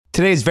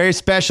Today's very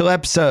special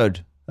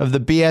episode of the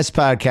BS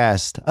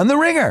Podcast on the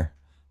Ringer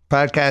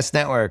Podcast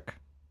Network.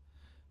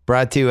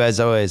 Brought to you, as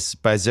always,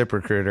 by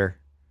ZipRecruiter.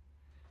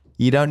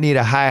 You don't need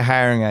a high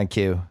hiring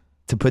IQ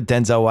to put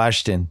Denzel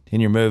Washington in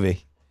your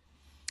movie.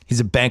 He's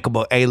a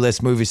bankable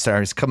A-list movie star.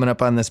 He's coming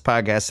up on this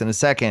podcast in a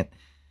second.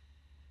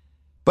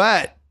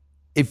 But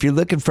if you're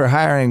looking for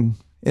hiring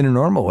in a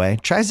normal way,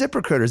 try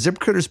ZipRecruiter.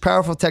 ZipRecruiter's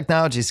powerful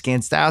technology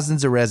scans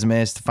thousands of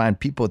resumes to find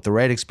people with the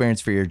right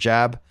experience for your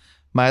job.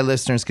 My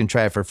listeners can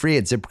try it for free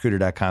at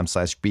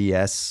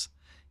ZipRecruiter.com/BS.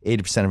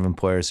 80% of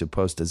employers who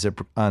post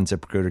on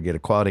ZipRecruiter get a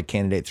quality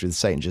candidate through the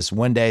site in just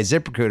one day.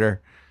 ZipRecruiter,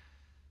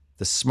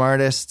 the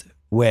smartest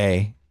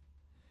way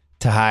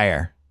to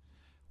hire.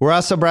 We're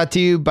also brought to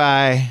you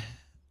by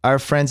our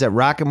friends at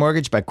Rocket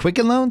Mortgage by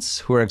Quicken Loans,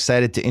 who are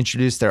excited to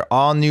introduce their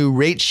all-new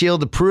Rate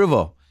Shield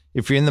approval.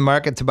 If you're in the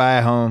market to buy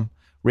a home,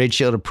 Rate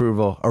Shield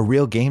approval, a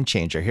real game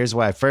changer. Here's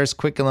why. First,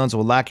 Quicken Loans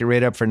will lock your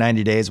rate up for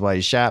 90 days while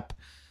you shop.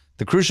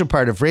 The crucial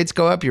part, if rates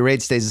go up, your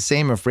rate stays the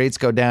same. If rates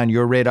go down,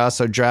 your rate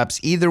also drops.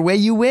 Either way,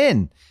 you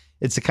win.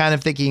 It's the kind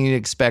of thinking you'd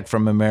expect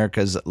from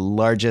America's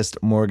largest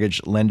mortgage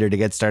lender. To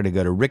get started,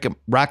 go to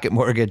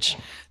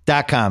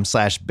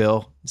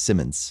rocketmortgage.com/Bill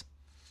Simmons.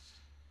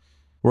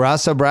 We're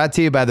also brought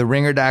to you by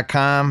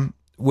theringer.com,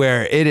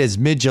 where it is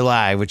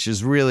mid-July, which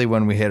is really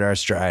when we hit our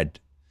stride.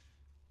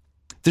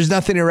 There's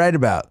nothing to write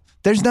about.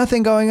 There's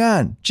nothing going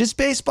on. Just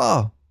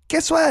baseball.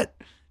 Guess what?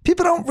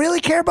 People don't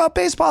really care about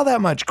baseball that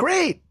much.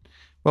 Great.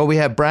 Well, we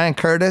have Brian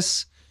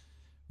Curtis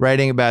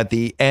writing about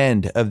the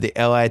end of the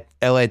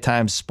LA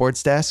Times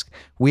Sports Desk.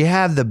 We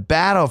have the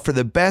battle for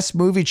the best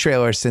movie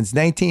trailer since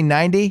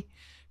 1990.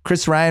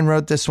 Chris Ryan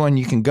wrote this one.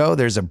 You can go.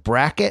 There's a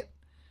bracket.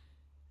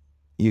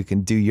 You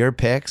can do your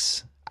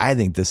picks. I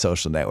think The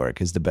Social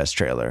Network is the best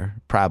trailer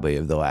probably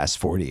of the last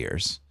 40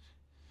 years.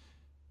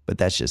 But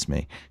that's just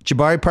me.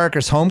 Jabari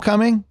Parker's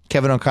Homecoming.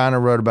 Kevin O'Connor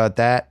wrote about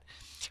that.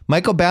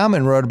 Michael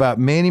Bauman wrote about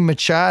Manny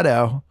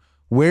Machado.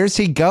 Where's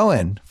he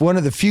going? One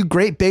of the few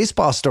great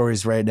baseball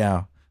stories right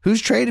now.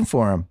 Who's trading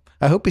for him?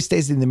 I hope he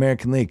stays in the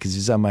American League because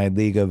he's on my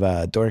League of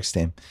Dorks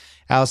team.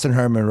 Allison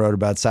Herman wrote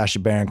about Sacha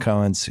Baron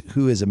Cohen's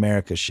Who is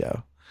America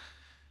show,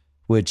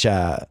 which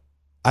I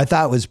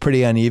thought was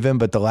pretty uneven,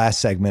 but the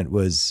last segment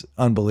was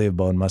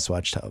unbelievable and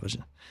must-watch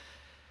television.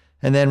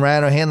 And then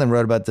Ryan O'Hanlon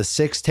wrote about the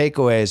 6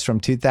 takeaways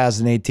from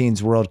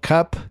 2018's World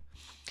Cup.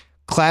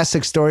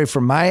 Classic story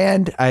from my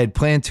end. I had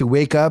planned to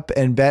wake up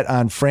and bet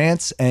on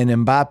France and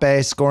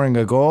Mbappe scoring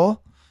a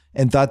goal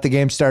and thought the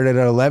game started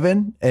at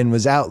 11 and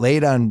was out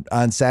late on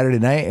Saturday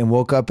night and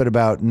woke up at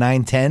about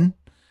 9:10,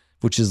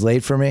 which is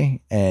late for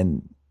me,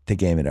 and the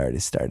game had already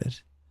started.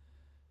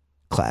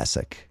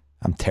 Classic.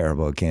 I'm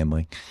terrible at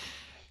gambling.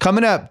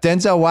 Coming up,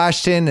 Denzel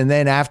Washington, and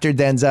then after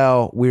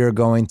Denzel, we are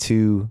going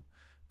to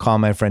call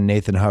my friend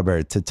Nathan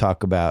Hubbard to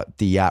talk about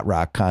the Yacht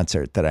Rock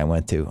concert that I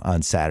went to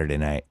on Saturday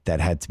night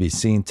that had to be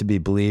seen to be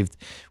believed.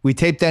 We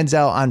taped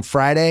Denzel on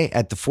Friday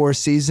at the Four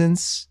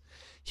Seasons.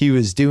 He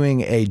was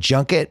doing a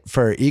junket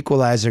for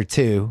Equalizer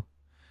 2,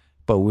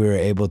 but we were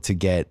able to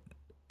get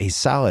a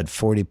solid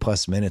 40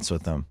 plus minutes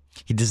with him.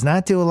 He does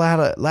not do a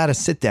lot of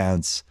sit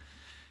downs.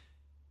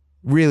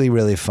 Really,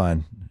 really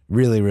fun.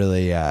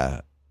 Really,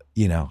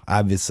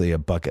 obviously a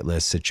bucket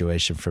list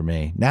situation for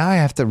me. Now I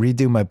have to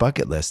redo my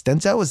bucket list.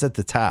 Denzel was at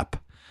the top.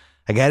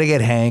 I got to get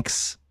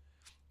Hanks.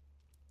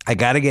 I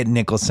got to get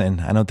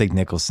Nicholson. I don't think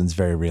Nicholson's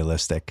very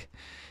realistic.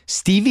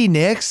 Stevie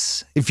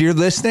Nicks, if you're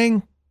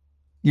listening,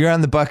 you're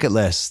on the bucket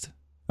list.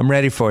 I'm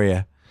ready for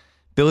you.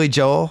 Billy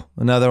Joel,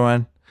 another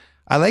one.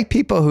 I like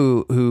people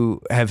who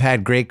have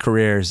had great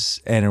careers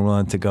and are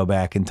willing to go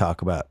back and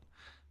talk about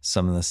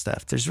some of the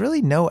stuff. There's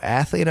really no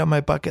athlete on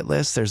my bucket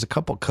list. There's a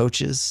couple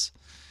coaches.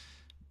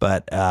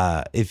 But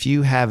if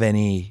you have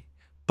any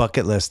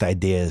bucket list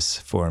ideas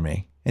for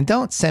me, and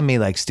don't send me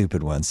like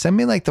stupid ones, send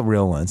me like the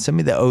real ones. Send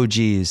me the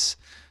OGs,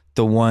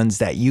 the ones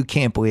that you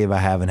can't believe I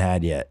haven't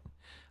had yet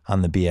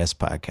on the BS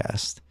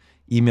podcast.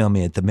 Email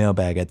me at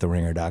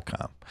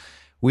themailbag@theringer.com.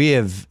 We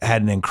have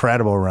had an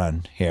incredible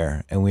run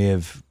here, and we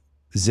have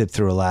zipped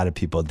through a lot of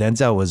people.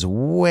 Denzel was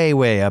way,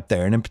 way up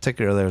there. And in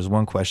particular, there was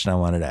one question I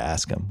wanted to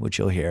ask him, which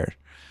you'll hear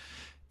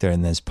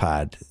during this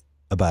pod,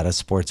 about a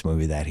sports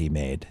movie that he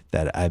made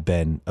that I've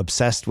been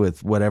obsessed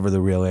with, whatever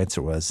the real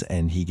answer was,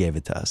 and he gave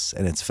it to us,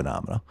 and it's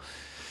phenomenal.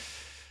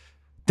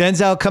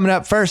 Denzel coming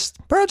up first.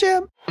 Pearl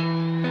Jam.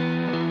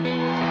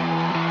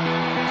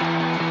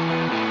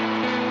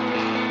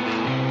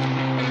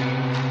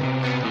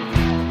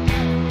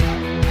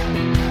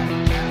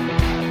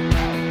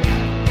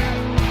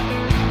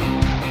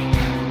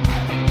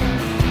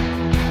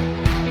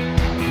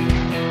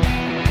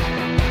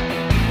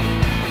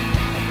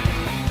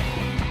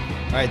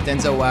 All right,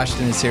 Denzel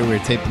Washington is here. We're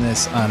taping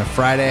this on a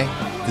Friday.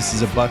 This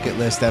is a bucket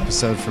list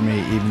episode for me,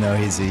 even though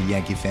he's a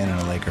Yankee fan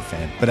and a Laker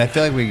fan. But I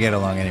feel like we get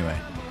along anyway.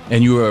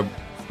 And you are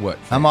what?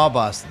 I'm all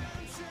Boston.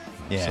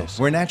 Yeah,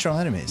 So we're natural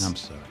enemies. I'm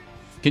sorry.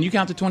 Can you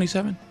count to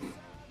 27?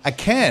 I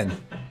can.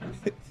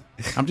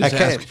 I'm just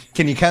asking.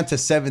 Can you count to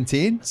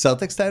 17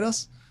 Celtics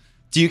titles?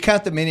 Do you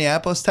count the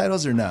Minneapolis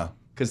titles or no?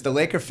 Because the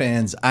Laker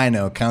fans I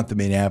know count the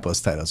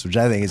Minneapolis titles, which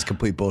I think is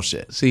complete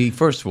bullshit. See,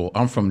 first of all,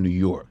 I'm from New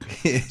York,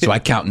 so I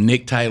count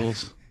Knick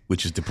titles,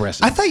 which is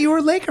depressing. I thought you were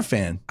a Laker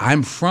fan.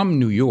 I'm from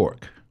New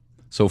York,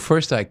 so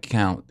first I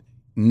count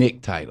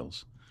Knick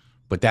titles,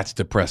 but that's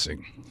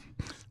depressing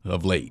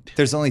of late.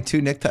 There's only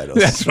 2 Knick titles.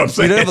 That's what I'm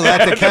saying. You don't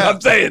have a lot to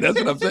count. That's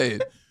what I'm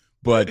saying.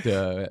 But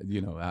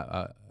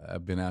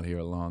I've been out here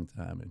a long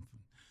time and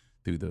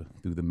through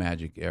the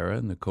Magic era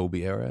and the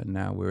Kobe era, and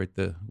now we're at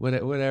the what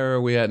era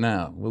are we at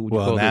now? What would you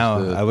call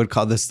this? I would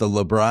call this the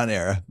LeBron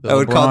era. The I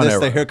would call LeBron this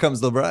era. the Here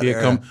Comes LeBron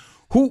era.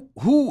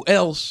 Who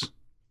else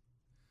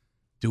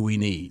do we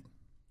need?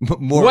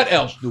 More, What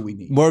else do we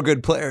need? more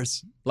good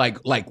players. Like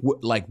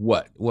what? Like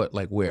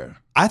where?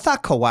 I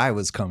thought Kawhi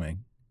was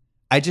coming.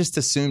 I just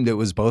assumed it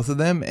was both of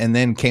them, and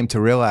then came to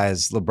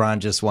realize LeBron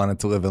just wanted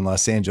to live in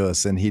Los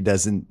Angeles, and he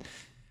doesn't.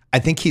 I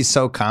think he's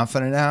so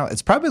confident now.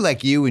 It's probably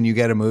like you when you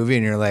get a movie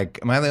and you're like,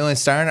 am I the only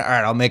star in it? All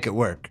right, I'll make it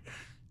work.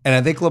 And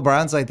I think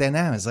LeBron's like that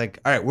now. He's like,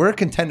 all right, we're a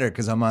contender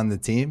because I'm on the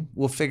team.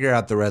 We'll figure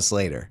out the rest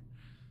later.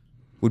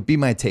 Would be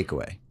my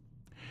takeaway.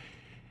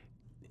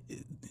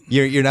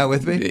 You're not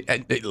with me?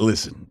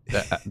 Listen,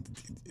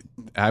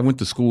 I went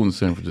to school in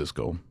San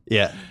Francisco,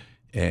 Yeah.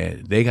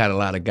 and they got a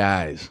lot of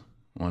guys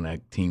on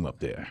that team up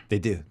there. They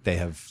do. They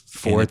have And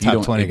 4 if you top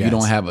don't- 20 if guys. you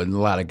don't have a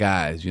lot of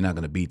guys, you're not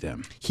going to beat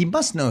them. He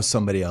must know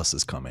somebody else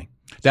is coming.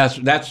 That's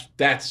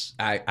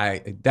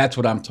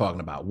what I'm talking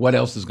about. What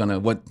else is gonna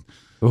what?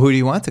 Well, who do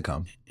you want to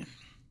come?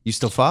 You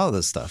still follow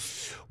this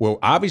stuff. Well,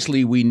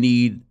 obviously we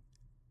need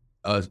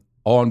a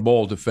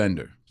on-ball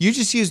defender. You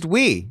just used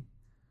we.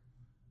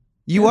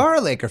 You are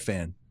a Laker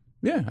fan.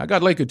 Yeah, I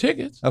got Laker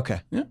tickets.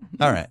 Okay. Yeah,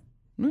 All right.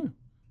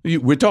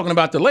 we're talking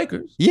about the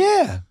Lakers.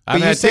 Yeah. I've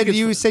But had tickets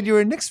you for- said you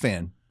were a Knicks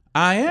fan.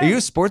 I am. Are you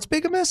a sports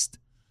bigamist?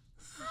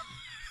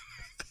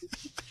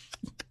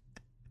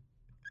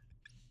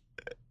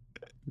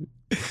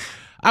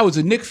 I was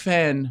a Knicks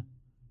fan.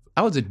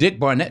 I was a Dick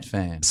Barnett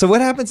fan. So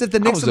what happens if the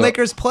Knicks was and a-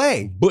 Lakers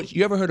play? Butch,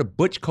 you ever heard of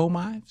Butch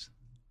Comives?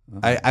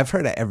 I've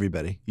heard of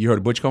everybody. You heard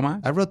of Butch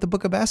Comives? I wrote the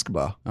book of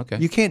basketball. Okay.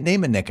 You can't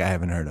name a Knick I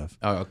haven't heard of.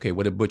 Oh, okay.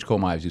 What did Butch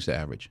Comives used to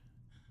average?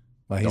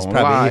 Well, Don't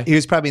lie. he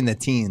was probably in the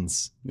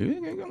teens. Yeah,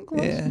 you're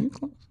close. Yeah. You're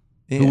close.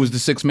 Yeah. Who was the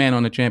sixth man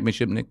on the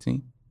championship Knicks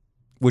team?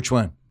 Which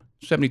one?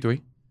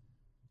 73.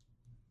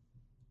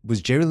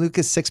 Was Jerry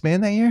Lucas 6th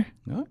man that year?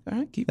 All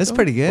right, keep That's going.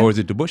 pretty good. Or is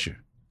it DeBuscher?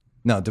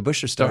 No,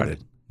 DeBuscher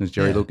started. It's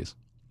Jerry Yeah. Lucas.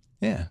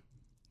 Yeah.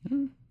 I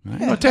ain't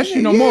gonna test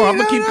you no more. I'm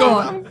gonna keep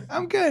going.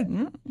 I'm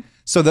good.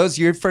 So those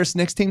your first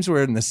Knicks teams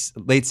were in the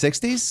late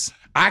 60s?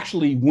 I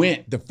actually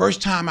went, the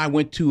first time I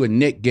went to a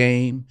Knick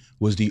game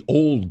was the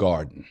Old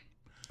Garden.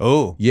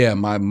 Oh. Yeah,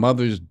 my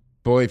mother's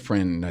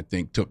boyfriend, I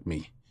think, took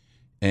me.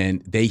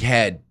 And they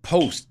had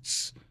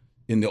posts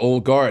in the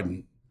Old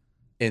Garden.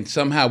 And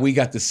somehow we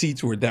got the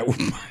seats where that was.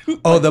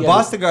 Oh, the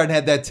Boston Garden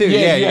had that too.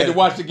 Yeah, you had to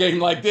watch the game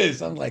like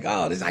this. I'm like,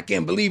 I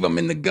can't believe I'm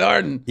in the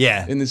garden.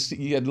 Yeah. And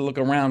you had to look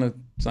around at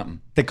something.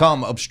 They call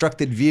them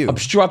obstructed view.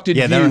 Obstructed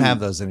view. Yeah, they don't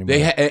have those anymore.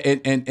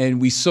 And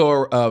we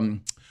saw,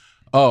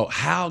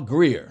 Hal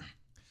Greer.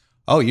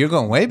 Oh, you're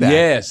going way back.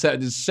 Yeah,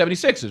 the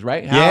 76ers,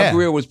 right? Yeah. Hal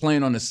Greer was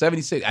playing on the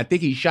 76ers. I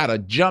think he shot a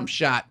jump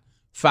shot,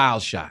 foul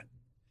shot.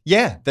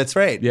 Yeah, that's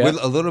right. Yeah.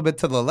 With a little bit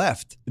to the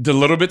left. A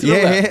little bit to the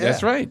Yeah, left. yeah.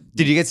 That's right.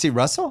 Did you get to see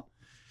Russell?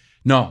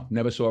 No,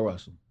 never saw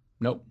Russell.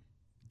 Nope.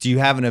 Do you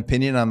have an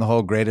opinion on the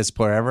whole greatest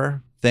player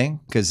ever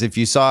thing? Because if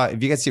you got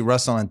to see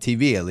Russell on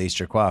TV, at least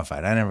you're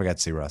qualified. I never got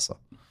to see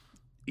Russell.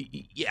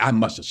 Yeah, I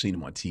must have seen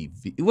him on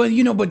TV.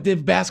 Well, but the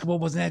basketball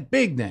wasn't that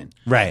big then.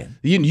 Right.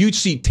 You'd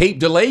see tape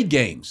delayed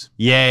games.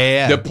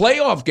 Yeah. The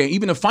playoff game,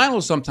 even the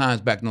finals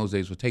sometimes back in those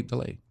days were tape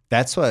delayed.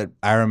 That's what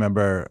I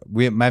remember.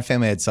 My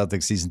family had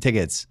Celtics season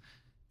tickets.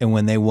 And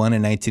when they won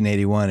in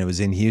 1981, it was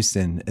in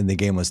Houston and the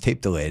game was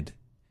tape delayed.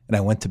 And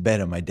I went to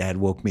bed and my dad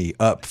woke me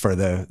up for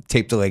the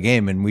tape delay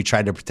game and we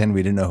tried to pretend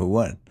we didn't know who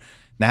won.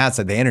 Now it's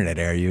like the internet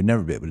era. You'd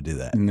never be able to do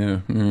that.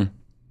 No.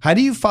 How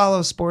do you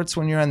follow sports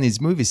when you're on these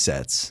movie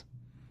sets?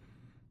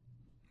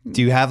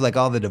 Do you have like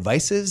all the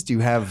devices? Do you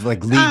have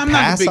like league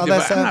pass, all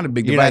that stuff? I'm not a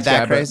big You're device not that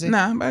guy, but- crazy?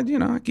 Nah,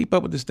 but I keep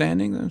up with the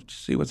standings,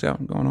 see what's out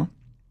and going on.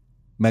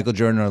 Michael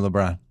Jordan or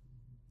LeBron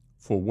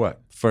For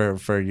what?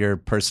 for your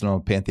personal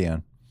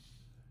pantheon?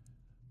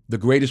 The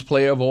greatest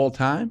player of all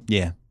time?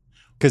 Yeah.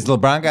 Because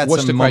LeBron got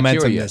What's some the momentum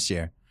criteria? this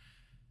year.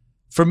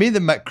 For me,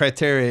 the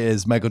criteria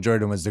is Michael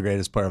Jordan was the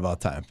greatest player of all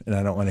time. And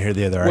I don't want to hear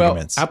the other Well,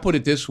 arguments. I put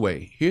it this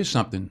way. Here's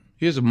something.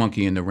 Here's a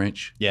monkey in the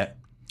wrench. Yeah.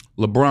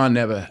 LeBron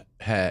never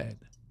had.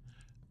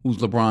 Who's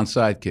LeBron's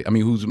sidekick? I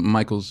mean, who's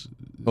Michael's?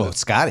 Oh,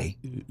 Scotty.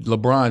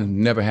 LeBron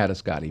never had a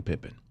Scottie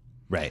Pippen.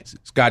 Right.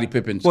 Scottie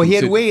Pippen. Well, he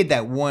had Wade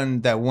that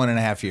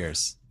 1.5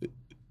 years.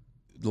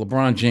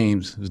 LeBron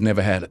James has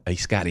never had a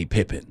Scottie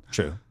Pippen.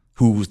 True.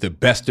 Who was the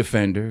best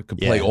defender, could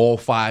play Yeah. all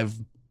 5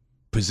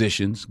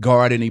 positions,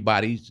 guard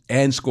anybody,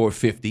 and score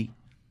 50,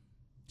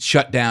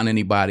 shut down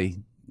anybody.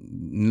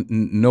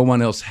 No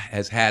one else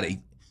has had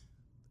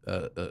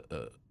a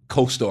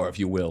co-star, if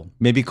you will.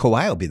 Maybe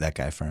Kawhi will be that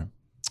guy for him.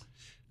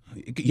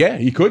 Yeah,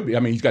 he could be. I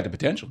mean, he's got the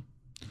potential.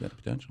 Got the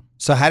potential.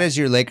 So how does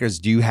your Lakers,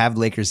 do you have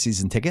Lakers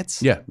season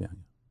tickets? Yeah.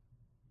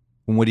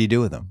 And what do you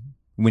do with them?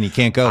 When you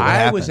can't go, what I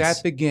happens? was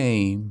at the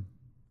game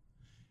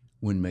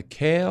when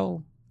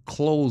Mikhail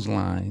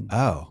clothesline.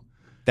 Oh,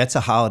 that's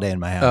a holiday in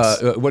my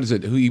house. What is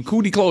it? Who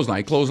did he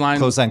clothesline?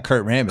 Clothesline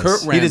Kurt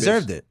Rambis. He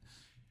deserved it.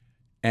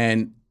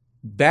 And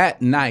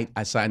that night,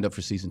 I signed up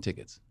for season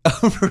tickets.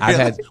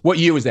 Really? What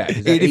year was that?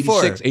 Is that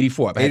 84. 86?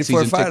 84. I've had 84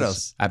 season finals.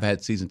 tickets. I've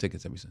had season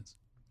tickets ever since.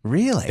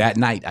 Really? That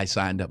night, I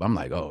signed up. I'm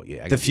like, oh,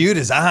 yeah. The feud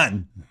is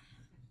on.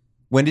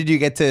 When did you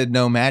get to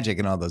know Magic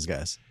and all those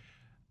guys?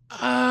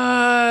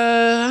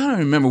 I don't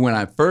remember when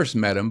I first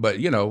met him, but,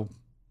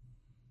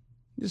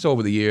 just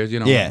over the years,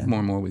 more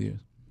and more over the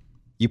years.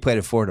 You played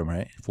at Fordham,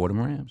 right? Fordham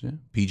Rams, yeah.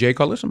 PJ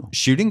Carlissimo.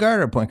 Shooting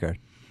guard or point guard?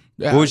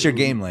 What was your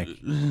game like?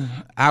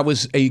 I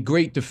was a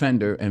great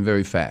defender and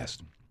very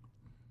fast.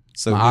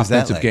 So my who's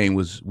that offensive like? game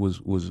was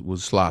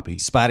sloppy.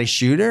 Spotty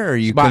shooter or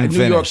you couldn't New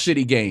finish? York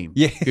City game.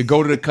 Yeah. You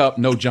go to the cup,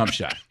 no jump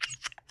shot.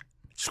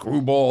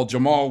 Screwball,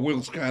 Jamal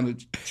Wilkes kind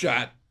of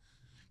shot.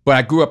 But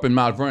I grew up in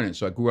Mount Vernon,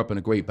 so I grew up in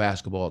a great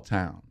basketball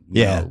town.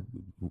 You know,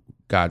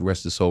 God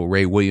rest his soul.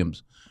 Ray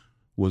Williams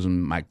was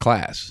in my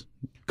class.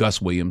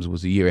 Gus Williams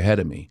was a year ahead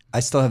of me. I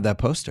still have that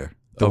poster.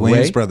 The Of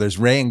Williams Ray? brothers,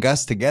 Ray and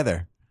Gus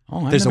together.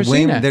 Oh, I've There's never a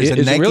seen that. There's a Is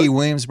it Nike really?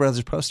 Williams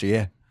brothers poster.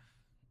 Yeah.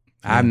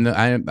 I've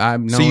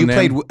known So you them.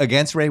 played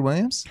against Ray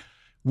Williams?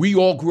 We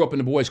all grew up in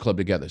the boys' club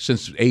together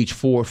since age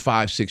 4,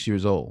 5, 6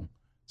 years old.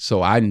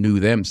 So I knew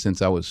them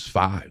since I was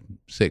 5,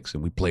 6,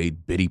 and we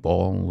played biddy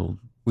ball.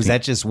 Was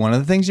that just one of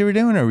the things you were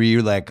doing, or were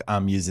you like,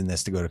 I'm using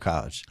this to go to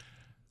college?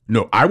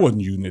 No, I wasn't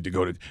using it to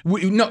go to.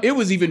 No, it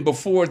was even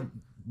before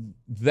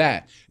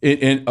that.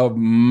 In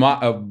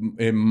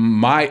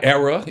my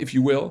era, if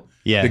you will,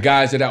 Yeah. the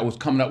guys that I was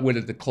coming up with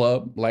at the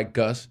club, like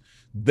Gus,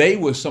 they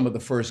were some of the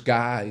first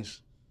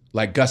guys.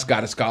 Like Gus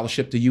got a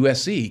scholarship to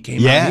USC. He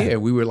came out here.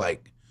 We were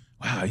like,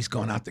 wow, he's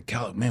going out to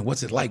college. Man,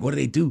 what's it like? What do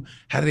they do?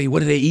 What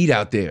do they eat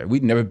out there?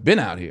 We'd never been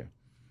out here.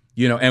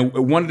 And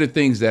one of the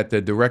things that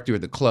the director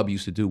of the club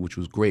used to do, which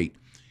was great,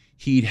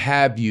 he'd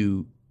have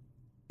you,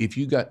 if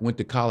you went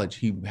to college,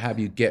 he'd have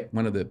you get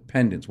one of the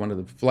pendants, one of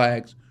the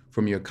flags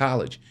from your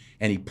college,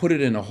 and he put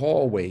it in a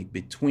hallway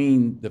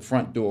between the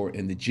front door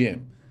and the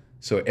gym.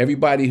 So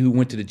everybody who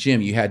went to the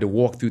gym, you had to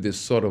walk through this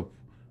sort of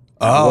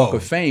walk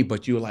of fame,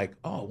 but you were like,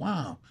 oh,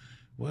 wow.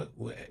 What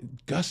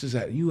Gus is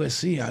at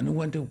USC. I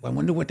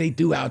wonder what they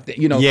do out there.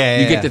 You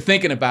get to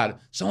thinking about it.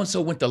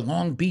 So-and-so went to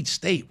Long Beach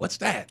State. What's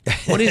that?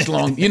 What is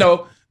Long?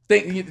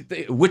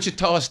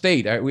 Wichita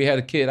State. We had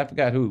a kid, I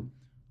forgot who.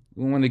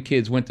 One of the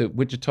kids went to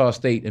Wichita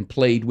State and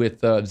played with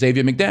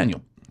Xavier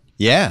McDaniel.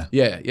 Yeah.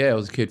 Yeah. It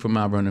was a kid from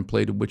Mount Vernon and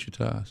played at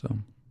Wichita. So,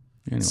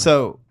 anyway.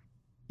 So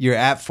you're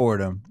at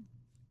Fordham.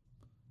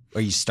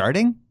 Are you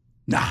starting?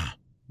 No.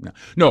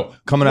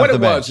 Coming off the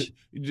bench.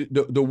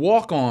 The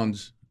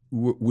walk-ons,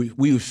 we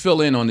would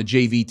fill in on the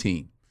JV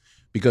team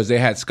because they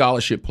had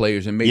scholarship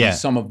players and maybe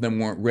some of them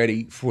weren't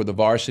ready for the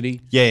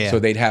varsity. Yeah. So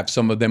they'd have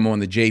some of them on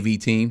the JV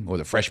team or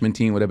the freshman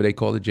team, whatever they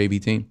call it, JV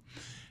team.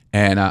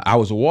 And I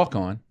was a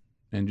walk-on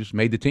and just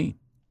made the team.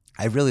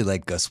 I really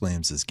like Gus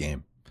Williams'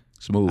 game.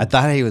 Smooth. I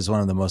thought he was one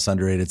of the most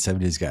underrated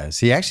 70s guys.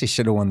 He actually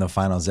should have won the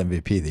Finals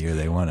MVP the year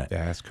they won it.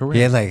 That's correct.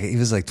 He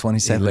was like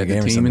 27 He a led game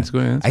the or team something. in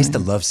scoring. I used to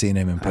love seeing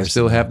him in person. I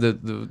still have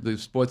the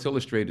Sports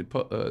Illustrated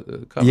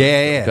cover.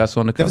 Yeah. Gus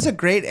on the cover. It was a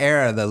great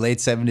era, the late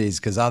 70s,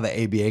 because all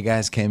the ABA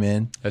guys came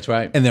in. That's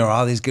right. And there were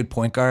all these good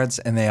point guards,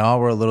 and they all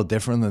were a little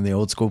different than the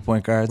old school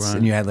point guards. Right.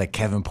 And you had like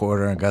Kevin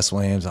Porter and Gus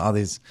Williams, all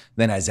these,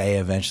 then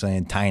Isaiah eventually,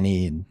 and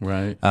Tiny. And,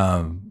 right.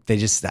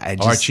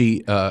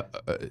 Archie.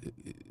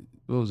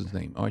 What was his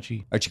name?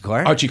 Archie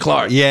Clark? Archie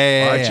Clark.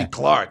 Yeah. Archie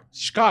Clark.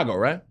 Chicago,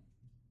 right?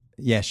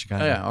 Yeah,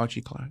 Chicago. Yeah,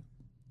 Archie Clark.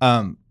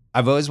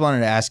 I've always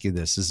wanted to ask you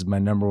this. This is my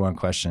number one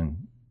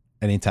question.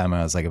 Anytime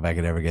I was like, if I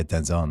could ever get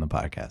Denzel on the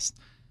podcast.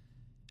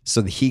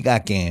 So the He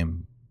Got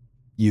game,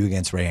 you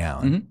against Ray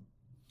Allen. Mm-hmm.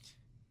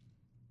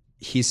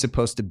 He's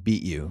supposed to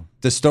beat you.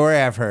 The story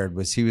I've heard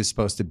was he was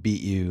supposed to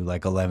beat you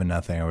like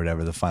 11-0 or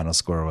whatever the final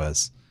score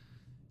was.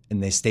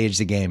 And they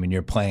staged the game and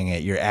you're playing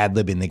it. You're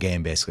ad-libbing the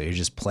game basically. You're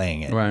just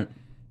playing it. Right.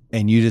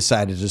 And you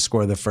decided to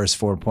score the first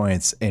 4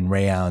 points and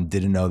Ray Allen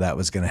didn't know that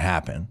was going to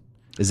happen.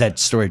 Is that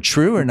story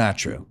true or not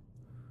true?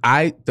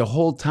 The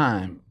whole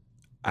time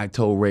I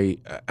told Ray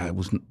I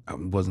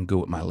wasn't good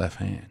with my left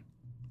hand,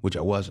 which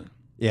I wasn't.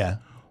 Yeah.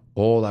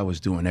 All I was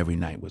doing every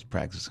night was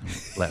practicing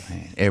left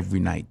hand.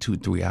 Every night,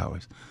 2-3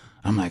 hours.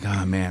 I'm like,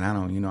 oh man, I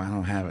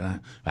don't have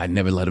it. I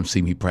never let him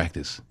see me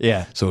practice.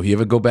 Yeah. So if you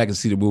ever go back and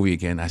see the movie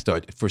again,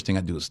 first thing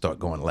I do is start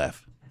going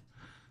left.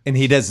 And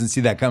he doesn't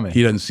see that coming.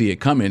 He doesn't see it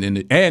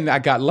coming, and I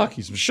got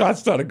lucky. Some shots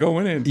started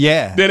going in.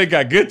 Yeah. Then it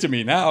got good to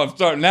me. Now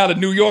Now the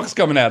New York's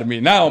coming out of me.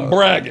 Now I'm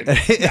bragging. I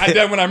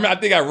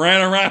think I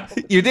ran around.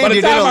 You did. By the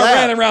you time did a I lap.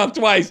 ran around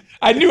twice,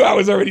 I knew I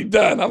was already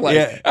done. I'm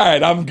like, all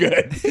right, I'm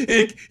good.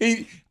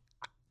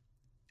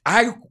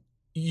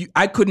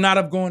 I could not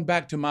have gone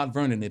back to Mount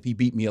Vernon if he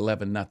beat me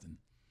 11-0.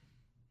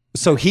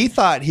 So he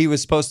thought he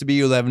was supposed to be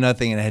you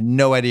 11-0 and had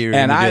no idea you were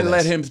going And to do I this.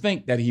 let him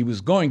think that he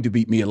was going to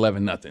beat me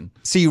 11-0.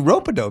 So you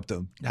rope-a-doped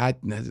him.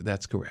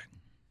 That's correct.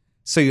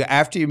 So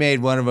after you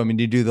made one of them and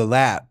you do the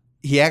lap,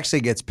 he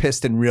actually gets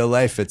pissed in real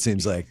life, it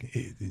seems like.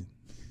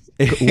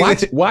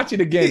 Watch it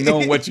again,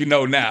 knowing what you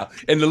know now,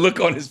 and the look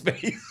on his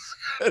face.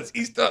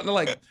 he's starting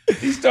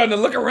to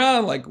look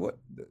around like, what?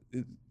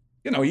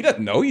 You know, he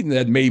doesn't know. He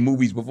hadn't made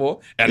movies before,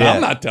 and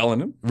I'm not telling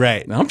him.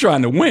 Right. I'm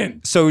trying to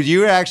win. So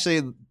you were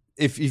actually,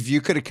 if you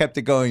could have kept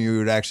it going, you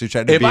would actually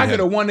try to beat him. If I could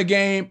have won the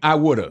game, I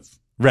would have.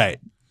 Right.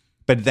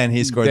 But then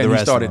he scored the rest Then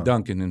he started of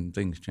them. dunking, and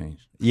things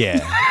changed. Yeah.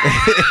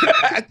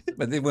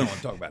 But we don't want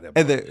to talk about that.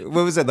 And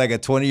what was it, like a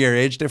 20-year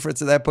age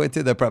difference at that point,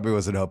 too? That probably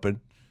wasn't open.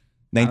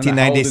 How old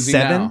is he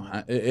 1997?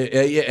 now?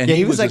 Yeah,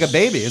 he was like a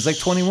baby. He was like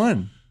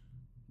 21.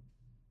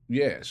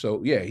 Yeah,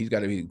 so he's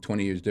got to be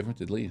 20 years different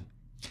at least.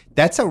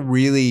 That's a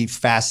really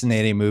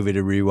fascinating movie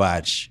to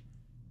rewatch.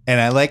 And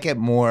I like it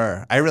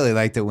more. I really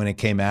liked it when it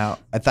came out.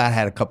 I thought it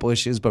had a couple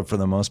issues, but for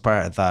the most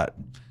part, I thought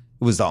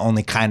it was the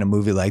only kind of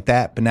movie like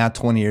that. But now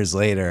 20 years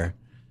later.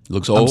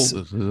 Looks old.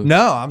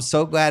 I'm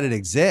so glad it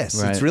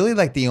exists. Right. It's really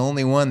like the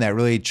only one that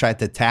really tried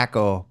to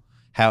tackle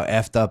how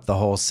effed up the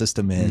whole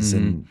system is.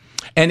 And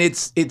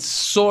it's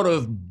sort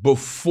of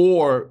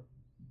before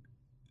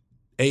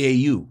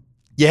AAU.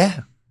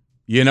 Yeah.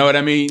 You know what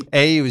I mean?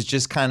 A was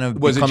just kind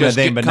of Was it becoming just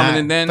a thing, but coming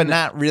in then? but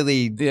not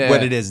really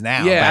what it is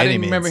now. Yeah, by I any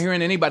didn't means. remember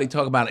hearing anybody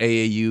talk about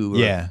AAU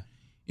or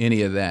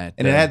any of that.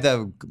 And it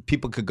had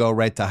people could go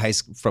right to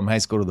from high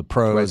school to the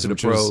pros, Right to the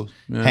which was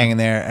pros, hanging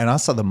there. And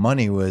also the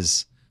money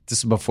was,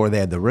 this was before they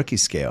had the rookie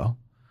scale.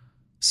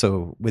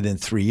 So within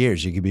 3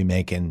 years, you could be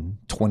making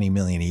 $20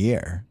 million a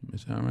year.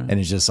 Is that right?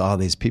 And it's just all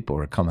these people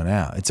were coming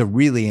out. It's a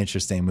really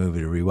interesting movie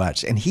to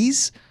rewatch. And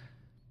he's,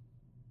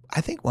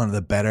 I think, one of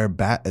the better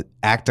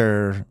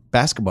actor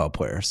basketball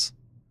players.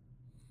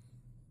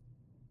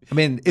 I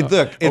mean,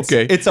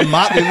 it's a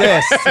motley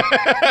list.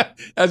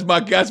 That's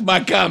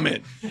my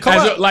comment.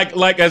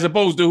 As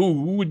opposed to who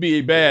would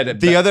be bad at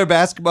the other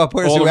basketball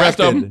players all who the rest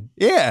acted. of them?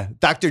 Yeah,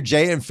 Dr.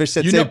 J and Fish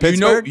at St.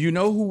 Pittsburgh. You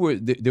know who were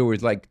there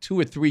was like 2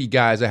 or 3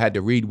 guys I had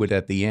to read with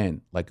at the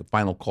end, like a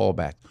final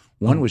callback.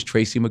 One was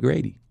Tracy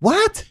McGrady.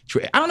 What?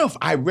 I don't know if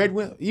I read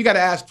well. You got to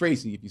ask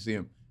Tracy if you see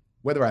him,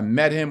 whether I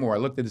met him or I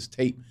looked at his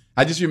tape.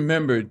 I just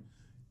remembered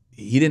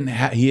he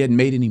hadn't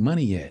made any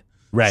money yet.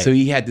 Right. So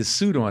he had this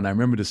suit on. I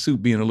remember the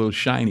suit being a little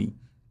shiny,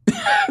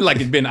 like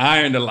it'd been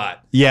ironed a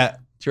lot. Yeah.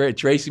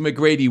 Tracy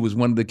McGrady was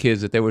one of the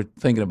kids that they were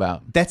thinking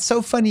about. That's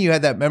so funny you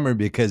had that memory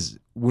because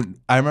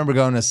I remember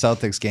going to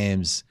Celtics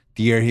games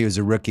the year he was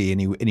a rookie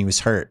and he was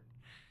hurt.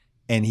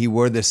 And he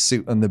wore this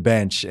suit on the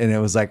bench, and it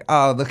was like,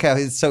 oh, look how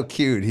he's so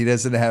cute. He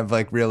doesn't have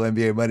like real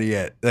NBA money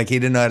yet. Like he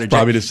didn't know how to.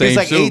 Probably the same. He's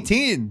like suit.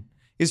 18.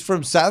 He's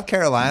from South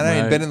Carolina.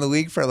 Right. He'd been in the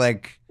league for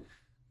like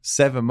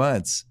 7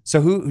 months.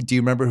 So who do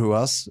you remember? Who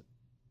else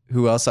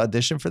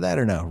auditioned for that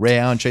or no? Ray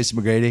Allen, Tracy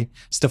McGrady,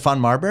 Stephon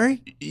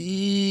Marbury.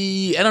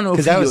 I don't know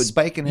because that was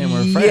Spike and him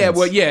were friends. Yeah,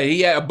 well,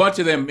 yeah, a bunch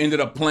of them ended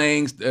up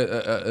playing.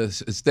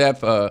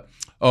 Steph. What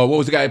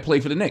was the guy who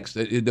played for the Knicks?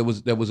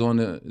 That was on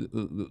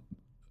the.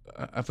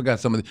 I forgot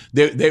some of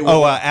the. They were,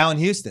 Allen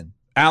Houston.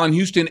 Allen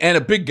Houston and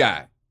a big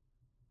guy.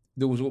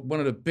 There was one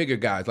of the bigger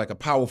guys, like a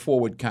power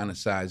forward kind of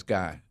size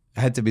guy. It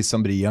had to be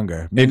somebody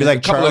younger. Maybe like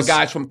a couple Charles, of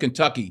guys from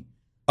Kentucky.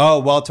 Oh,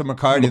 Walter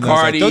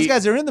McCarty. Those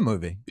guys are in the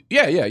movie.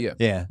 Yeah.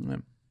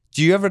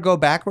 Do you ever go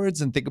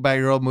backwards and think about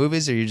your old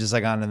movies, or are you just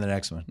like on to the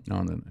next one?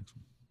 On to the next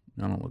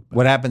one. I don't look back.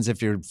 What happens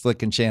if you're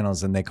flicking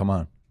channels and they come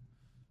on?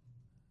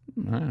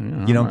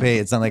 You don't pay.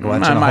 It's not like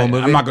watching a whole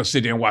movie. I'm not going to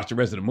sit there and watch the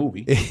rest of the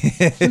movie.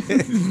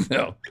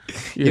 No.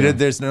 You know,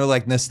 there's no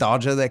like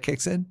nostalgia that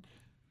kicks in?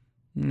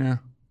 No.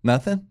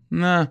 Nothing?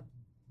 No.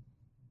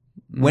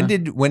 When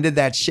did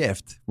that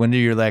shift? When did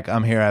you like,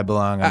 I'm here, I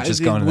belong, I'm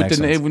just going to the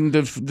next one? When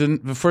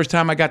the first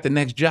time I got the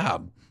next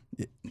job.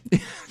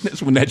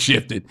 That's when that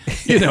shifted.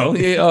 You know,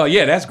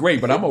 yeah, that's great,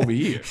 but I'm over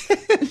here.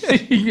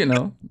 You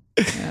know.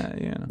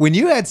 When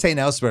you had St.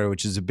 Elsewhere,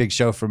 which is a big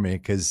show for me,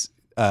 because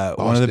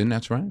Boston,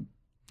 that's right.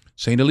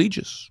 St.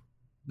 Eligius.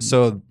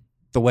 So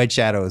The White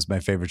Shadow is my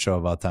favorite show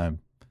of all time.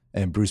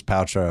 And Bruce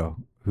Paltrow,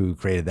 who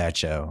created that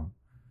show,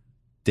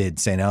 did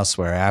St.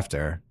 Elsewhere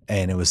after,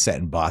 and it was set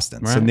in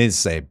Boston. Right. So needless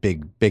to say,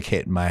 big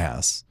hit in my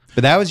house.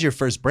 But that was your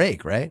first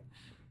break, right?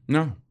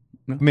 No.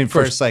 I mean,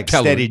 first like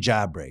steady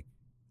job break.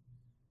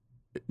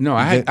 No,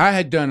 I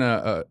had done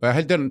a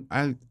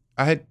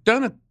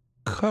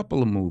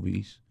couple of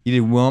movies.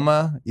 You did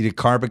Wilma, you did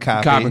Carbon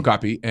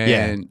Copy.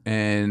 And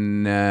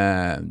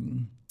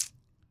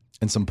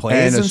some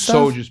plays and a stuff?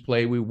 Soldier's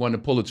Play. We won the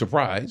Pulitzer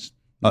Prize.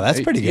 Oh,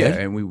 that's pretty good. Yeah,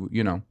 and we,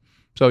 you know.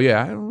 So,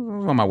 yeah, I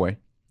was on my way.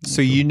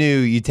 So you knew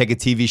you take a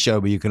TV show,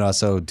 but you can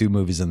also do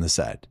movies on the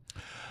side.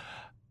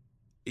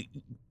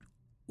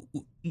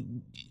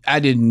 I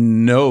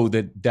didn't know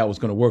that was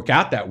going to work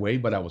out that way,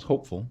 but I was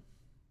hopeful.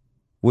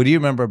 What do you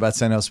remember about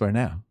St. Elsewhere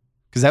now?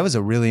 Because that was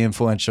a really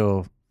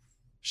influential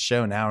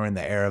show. Now we're in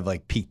the era of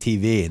like peak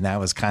TV, and that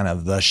was kind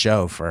of the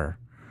show for.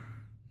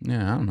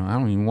 Yeah, I don't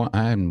know.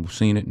 I haven't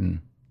seen it.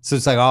 So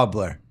it's like all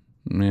blur.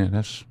 Yeah,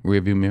 that's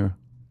rearview mirror.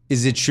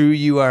 Is it true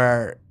you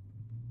are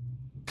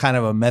kind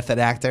of a method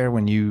actor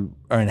when you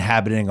are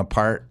inhabiting a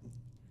part?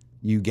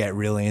 You get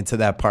really into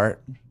that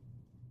part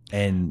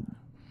and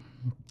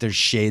there's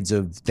shades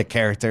of the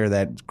character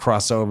that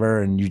cross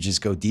over and you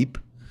just go deep?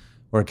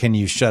 Or can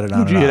you shut it on?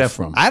 Where'd you hear that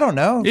from? I don't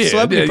know.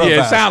 Yeah,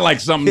 it sounds like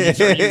something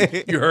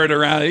you heard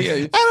around.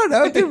 Yeah. I don't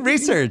know. Do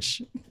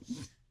research.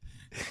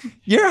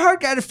 You're a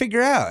hard guy to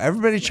figure out.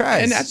 Everybody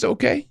tries. And that's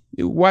okay.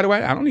 Why do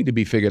I don't need to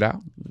be figured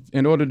out.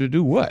 In order to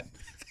do what?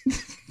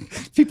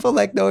 People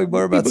like knowing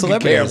more about People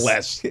celebrities. care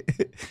less.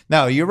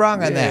 No, you're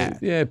wrong on that.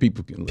 Yeah,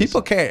 people can listen.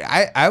 People care.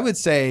 I would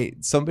say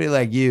somebody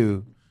like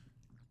you've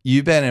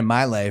been in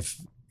my life,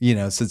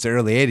 since the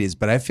early 80s,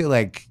 but I feel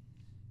like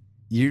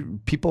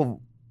people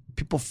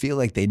feel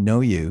like they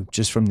know you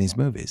just from these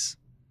movies.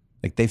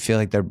 Like they feel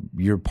like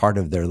you're part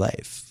of their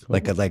life,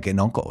 like an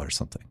uncle or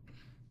something.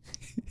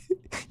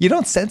 You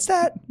don't sense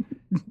that?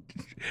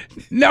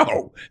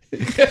 No.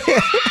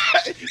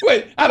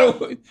 Wait, I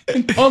don't.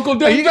 Uncle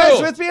Denzel. Are you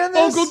guys with me on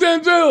this? Uncle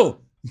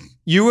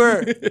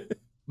Denzel.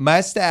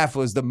 My staff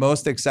was the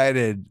most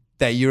excited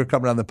that you were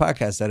coming on the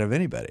podcast out of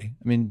anybody.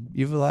 I mean,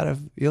 you have a lot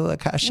of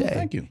cachet. Well,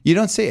 thank you. You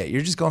don't see it.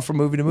 You're just going from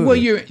movie to movie. Well,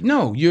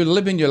 you're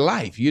living your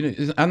life.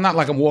 I'm not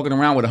like I'm walking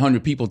around with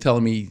 100 people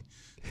telling me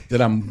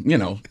that I'm,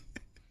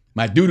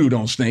 my doo-doo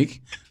don't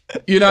stink.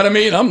 You know what I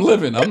mean? I'm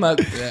living. I'm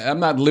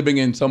not living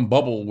in some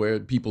bubble where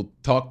people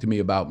talk to me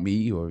about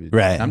me or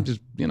right. I'm just,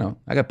 I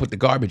got to put the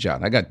garbage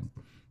out. I got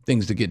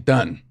things to get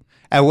done.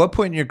 At what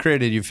point in your career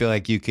did you feel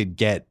like you could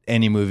get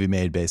any movie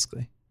made,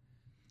 basically?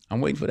 I'm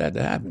waiting for that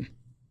to happen.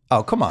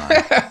 Oh, come on.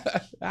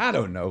 I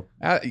don't know.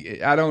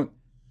 I don't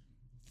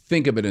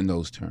think of it in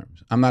those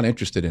terms. I'm not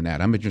interested in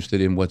that. I'm interested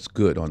in what's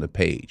good on the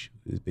page.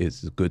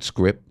 It's a good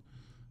script,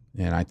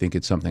 and I think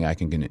it's something I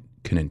can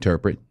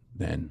interpret.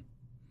 Then,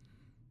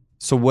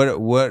 so what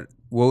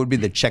would be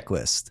the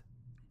checklist?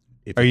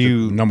 Are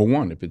you number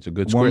one? If it's a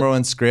good script, number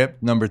one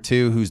script. Number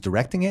two, who's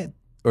directing it,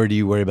 or do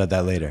you worry about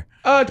that later?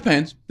 It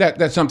depends.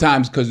 That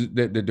sometimes because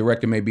the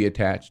director may be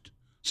attached.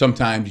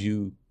 Sometimes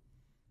you.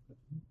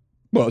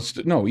 Well,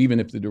 no, even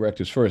if the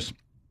director's first,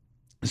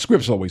 the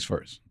script's always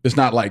first. It's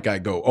not like I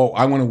go,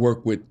 I want to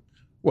work with,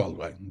 well,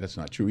 that's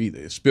not true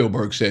either. If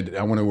Spielberg said,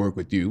 I want to work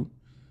with you,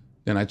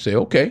 then I'd say,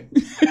 okay.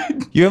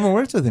 You haven't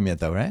worked with him yet,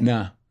 though, right?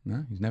 No,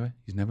 he's never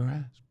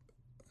asked.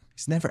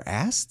 He's never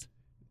asked?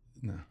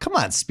 No. Come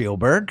on,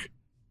 Spielberg.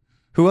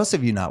 Who else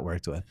have you not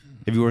worked with?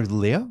 Have you worked with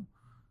Leo?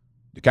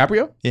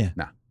 DiCaprio? Yeah.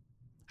 No.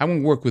 I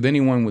won't work with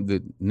anyone with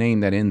the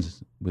name that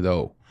ends with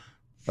O.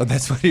 Oh,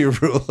 that's one of your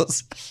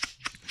rules.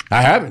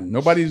 I haven't.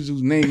 Nobody's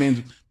whose name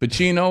ends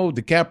Pacino,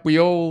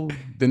 DiCaprio,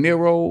 De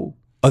Niro.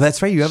 Oh,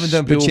 that's right. You haven't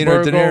done Pacino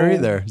or De Niro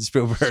either.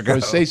 Spielberg.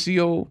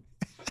 Scorsese.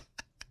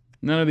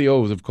 None of the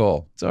O's have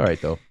called. It's all right,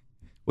 though.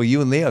 Well, you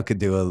and Leo could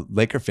do a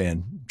Laker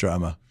fan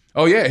drama.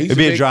 Oh, yeah. It'd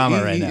be a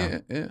drama right now.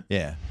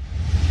 Yeah.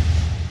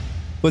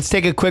 Let's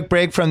take a quick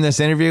break from this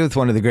interview with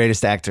one of the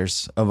greatest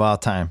actors of all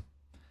time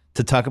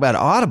to talk about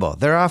Audible.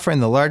 They're offering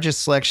the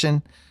largest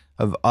selection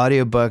of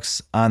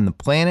audiobooks on the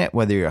planet,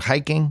 whether you're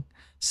hiking,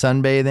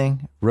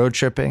 sunbathing, road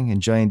tripping,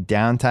 enjoying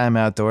downtime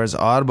outdoors.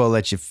 Audible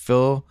lets you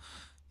fill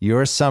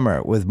your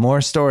summer with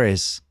more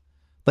stories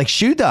like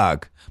Shoe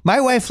Dog.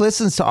 My wife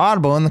listens to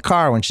Audible in the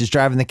car when she's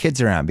driving the kids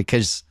around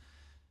because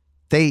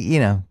they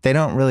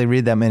don't really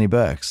read that many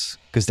books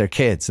because they're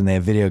kids and they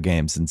have video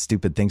games and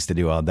stupid things to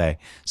do all day.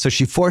 So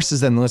she forces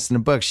them to listen to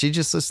books. She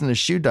just listened to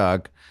Shoe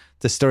Dog,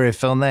 the story of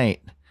Phil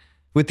Knight,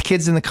 with the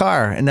kids in the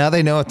car. And now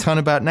they know a ton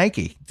about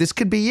Nike. This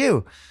could be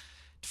you.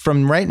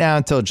 From right now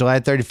until July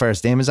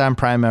 31st, Amazon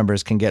Prime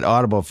members can get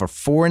Audible for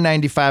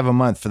 $4.95 a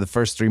month for the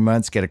first 3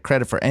 months. Get a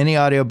credit for any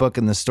audiobook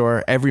in the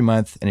store every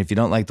month. And if you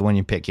don't like the one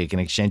you pick, you can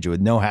exchange it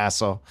with no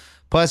hassle.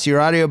 Plus, your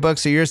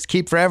audiobooks are yours to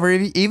keep forever,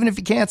 even if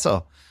you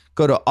cancel.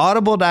 Go to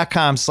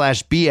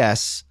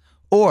audible.com/BS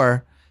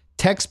or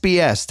text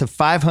BS to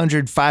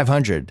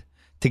 500-500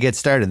 to get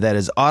started. That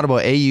is Audible,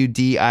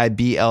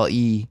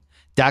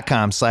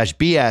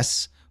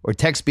 AUDIBLE.com/BS or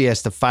text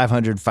BS to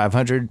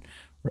 500-500.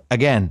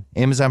 Again,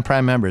 Amazon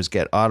Prime members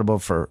get Audible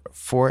for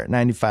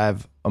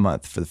 $4.95 a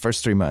month for the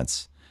first 3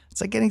 months. It's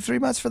like getting 3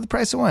 months for the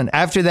price of one.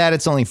 After that,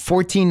 it's only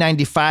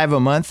 $14.95 a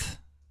month.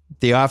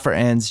 The offer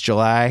ends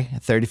July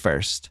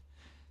 31st,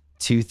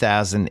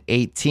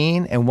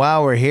 2018. And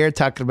while we're here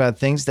talking about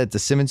things that the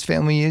Simmons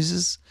family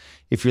uses,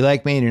 if you're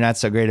like me and you're not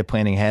so great at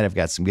planning ahead, I've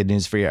got some good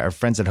news for you. Our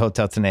friends at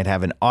Hotel Tonight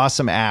have an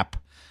awesome app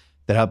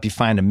that help you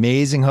find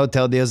amazing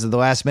hotel deals at the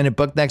last minute.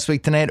 Book next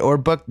week tonight or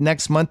book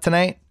next month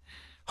tonight.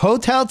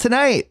 Hotel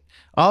Tonight.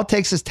 All it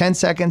takes is 10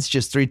 seconds,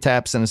 just 3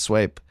 taps and a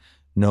swipe.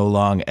 No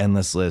long,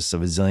 endless lists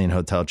of a zillion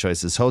hotel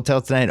choices.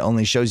 Hotel Tonight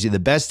only shows you the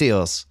best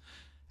deals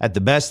at the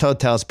best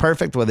hotels.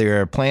 Perfect whether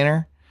you're a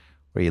planner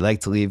or you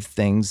like to leave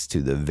things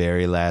to the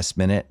very last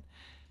minute.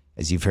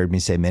 As you've heard me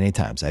say many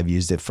times, I've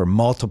used it for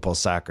multiple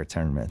soccer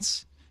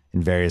tournaments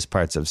in various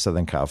parts of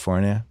Southern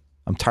California.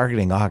 I'm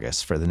targeting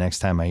August for the next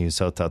time I use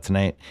Hotel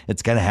Tonight.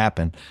 It's going to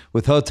happen.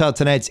 With Hotel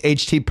Tonight's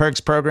HT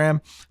Perks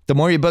program, the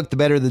more you book, the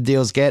better the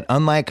deals get.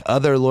 Unlike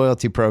other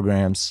loyalty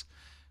programs,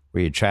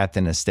 where you're trapped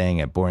into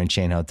staying at boring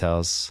chain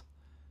hotels.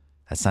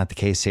 That's not the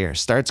case here.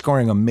 Start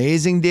scoring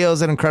amazing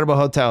deals at incredible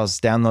hotels.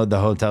 Download the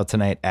Hotel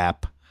Tonight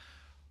app.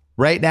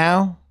 Right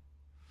now,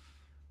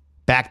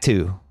 back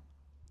to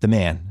the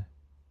man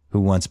who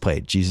once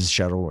played Jesus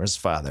Shuttleworth's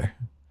father,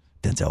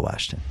 Denzel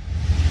Washington.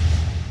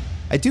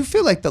 I do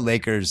feel like the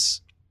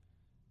Lakers,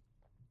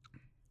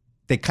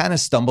 they kind of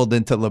stumbled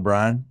into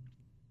LeBron.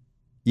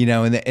 You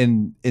know,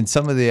 in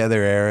some of the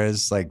other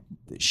eras, like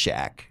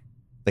Shaq,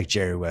 like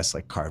Jerry West,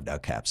 like carved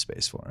out cap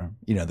space for him.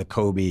 You know, the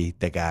Kobe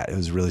they got, it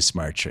was a really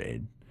smart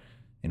trade.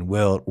 And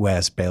Wilt,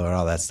 West, Baylor,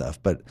 all that stuff.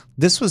 But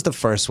this was the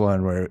first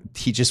one where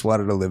he just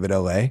wanted to live in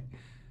LA, and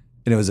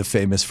it was a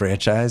famous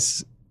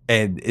franchise,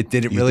 and it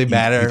didn't really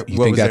matter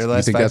what was their last 5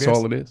 years. You think that's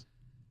all it is?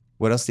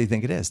 What else do you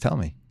think it is? Tell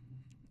me.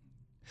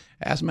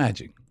 Ask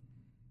Magic.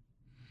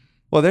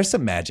 Well, there's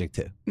some magic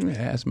too. Yeah,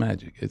 ask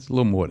Magic. It's a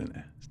little more than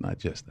that. It's not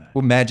just that.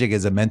 Well, Magic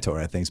as a mentor,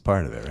 I think, is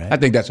part of it, right? I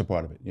think that's a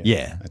part of it.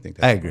 Yeah, I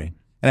think I agree.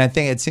 And I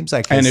think it seems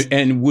like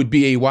and would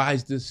be a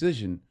wise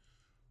decision.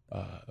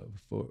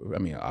 I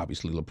mean,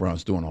 obviously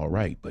LeBron's doing all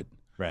right, but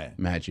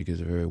Magic is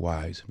a very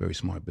wise, very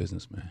smart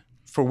businessman.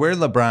 For where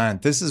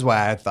LeBron, this is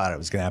why I thought it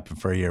was going to happen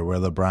for a year, where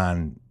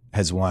LeBron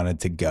has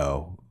wanted to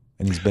go,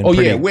 and he's been pretty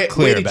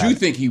clear where did you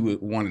think he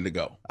wanted to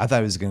go? I thought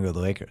he was going to go to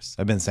the Lakers.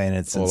 I've been saying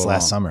it since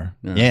last summer.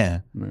 Yeah.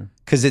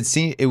 Because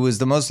it was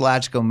the most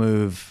logical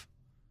move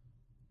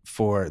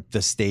for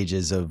the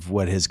stages of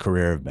what his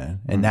career have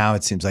been, and now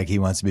it seems like he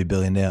wants to be a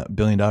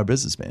billion dollar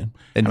businessman.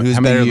 And who's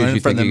better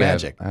learning from the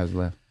Magic? Has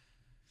left.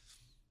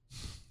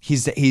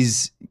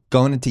 He's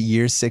going into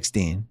year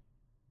 16,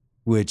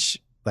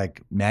 which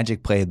like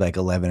Magic played like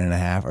 11 and a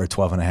half or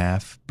 12 and a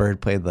half.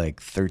 Bird played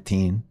like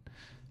 13.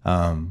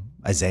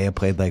 Isaiah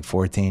played like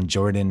 14.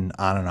 Jordan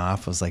on and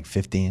off was like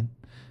 15.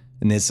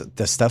 And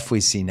the stuff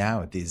we see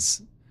now with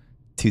these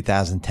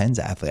 2010s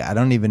athletes, I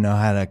don't even know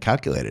how to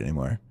calculate it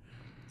anymore.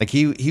 Like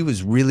he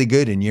was really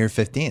good in year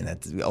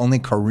 15. Only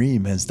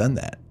Kareem has done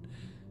that.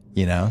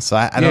 You know, so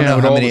I don't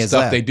know how many is stuff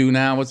left. they do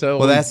now. What's that?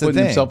 Well, that's the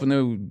thing. Himself in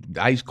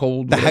the ice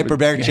cold, the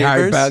hyperbaric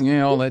chambers,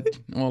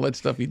 all that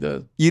stuff he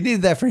does. You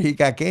needed that for He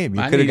Got Game.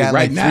 You could have got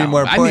like 3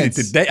 more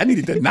points. I need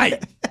it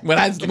tonight when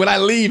I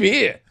leave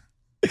here.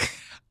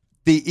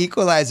 The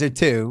Equalizer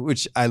 2,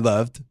 which I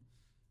loved.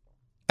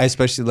 I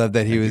especially loved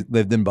that he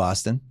lived in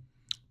Boston.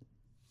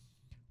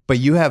 But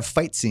you have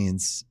fight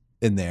scenes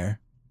in there,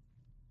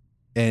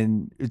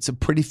 and it's a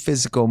pretty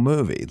physical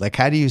movie. Like,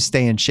 how do you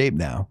stay in shape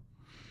now?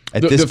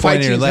 At this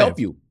point in your life, help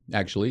you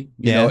actually,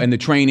 you know, and the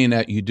training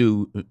that you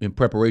do in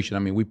preparation. I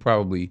mean,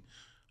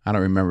 I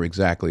don't remember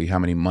exactly how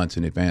many months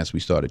in advance we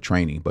started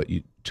training, but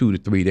 2 to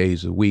 3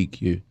 days a week,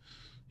 you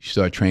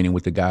start training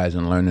with the guys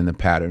and learning the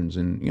patterns,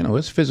 and you know,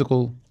 it's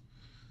physical.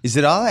 Is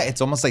it all that? It's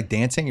almost like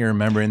dancing. You're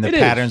remembering the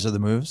patterns of the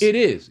moves. It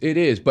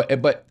is,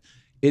 but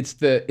it's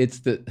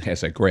the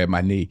as I grab my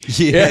knee.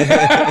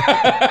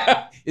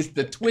 Yeah. It's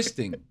the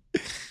twisting.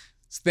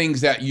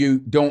 Things that you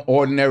don't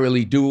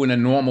ordinarily do in a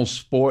normal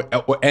sport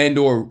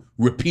or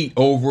repeat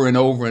over and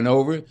over and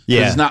over.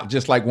 Yeah. It's not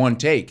just like one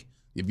take.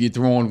 If you're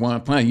throwing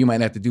one punch, you might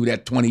have to do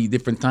that 20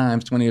 different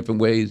times, 20 different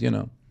ways, you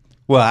know.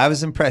 Well, I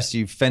was impressed.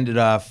 You fended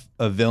off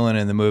a villain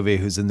in the movie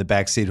who's in the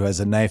backseat who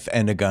has a knife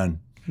and a gun.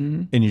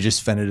 Mm-hmm. And you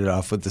just fended it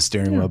off with the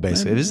steering wheel,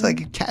 basically. It was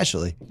like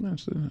casually.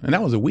 And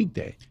that was a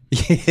weekday.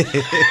 It's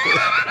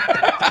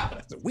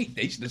a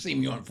weekday. You should have seen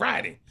me on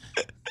Friday.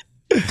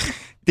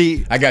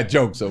 I got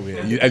jokes over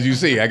here. As you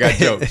see, I got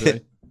jokes.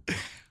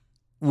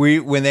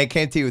 Right? When they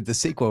came to you with the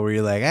sequel, were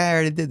you like, I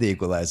already did the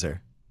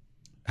Equalizer?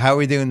 How are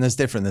we doing this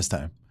different this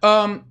time?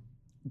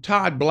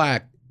 Todd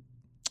Black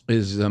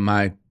is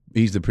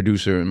he's the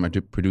producer and my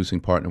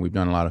producing partner. We've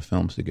done a lot of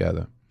films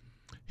together.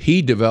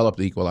 He developed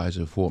the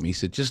Equalizer for me. He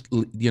said, just,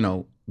 you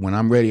know, when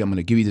I'm ready, I'm going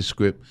to give you the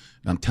script,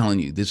 and I'm telling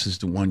you, this is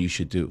the one you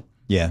should do.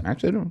 Yeah. I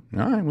said, all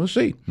right, we'll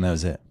see. And that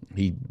was it.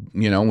 He,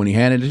 you know, when he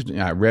handed it,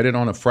 I read it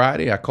on a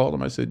Friday. I called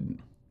him. I said,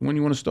 when do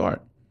you want to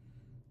start?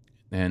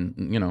 And,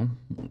 you know,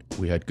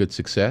 we had good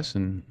success,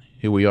 and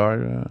here we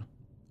are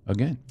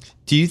again.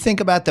 Do you think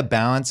about the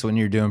balance when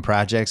you're doing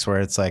projects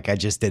where it's like, I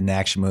just did an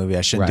action movie,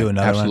 I shouldn't do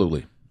another one?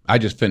 Absolutely. I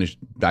just finished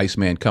The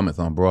Iceman Cometh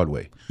on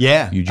Broadway.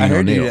 Yeah. Eugene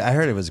O'Neill. I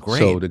heard it was great.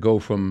 So to go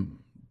from,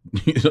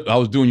 I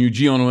was doing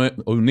Eugene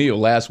O'Neill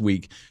last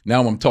week.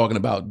 Now I'm talking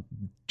about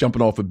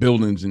jumping off of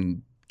buildings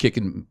and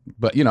kicking.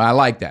 But, you know, I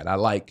like that. I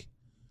like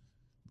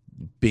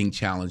being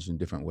challenged in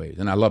different ways.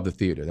 And I love the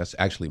theater. That's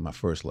actually my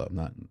first love,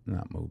 not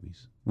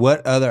movies.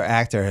 What other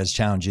actor has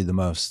challenged you the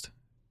most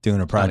doing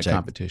a project? Not a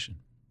competition.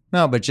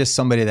 No, but just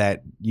somebody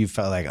that you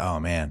felt like, oh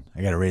man,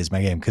 I got to raise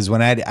my game. Because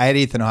when I had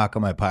Ethan Hawke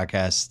on my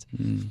podcast,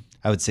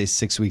 I would say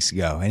 6 weeks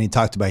ago, and he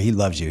talked about, he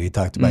loves you. He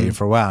talked about you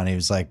for a while, and he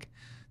was like,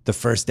 the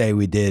first day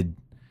we did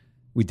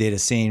a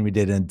scene, we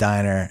did it in a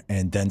diner,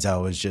 and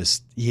Denzel was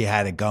just, he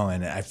had it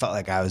going. And I felt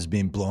like I was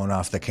being blown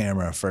off the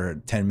camera for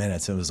 10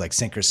 minutes. It was like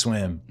sink or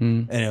swim,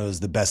 and it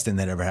was the best thing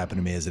that ever happened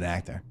to me as an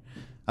actor.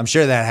 I'm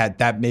sure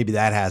maybe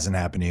that hasn't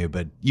happened to you,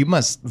 but you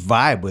must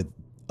vibe with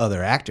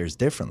other actors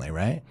differently,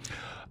 right?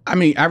 I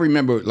mean, I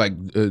remember like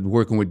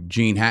working with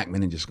Gene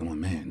Hackman and just going,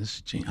 man, this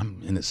is Gene.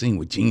 I'm in the scene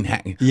with Gene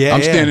Hackman. Yeah,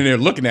 I'm standing there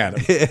looking at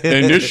him,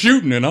 and they're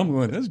shooting, and I'm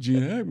going, that's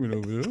Gene Hackman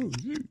over there. Oh,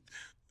 shoot.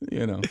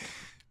 You know.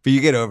 But you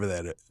get over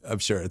that, I'm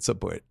sure, at some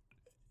point.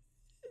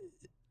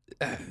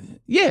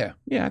 Yeah,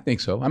 I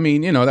think so. I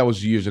mean, that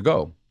was years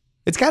ago.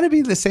 It's got to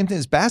be the same thing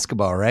as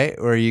basketball, right?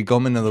 Where you go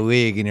into the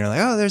league and you're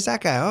like, oh, there's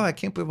that guy. Oh, I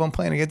can't believe I'm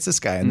playing against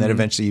this guy. And then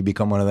eventually you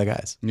become one of the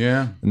guys.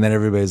 Yeah. And then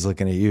everybody's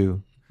looking at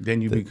you.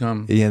 Then you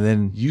become. Yeah.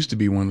 Then used to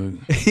be one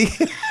of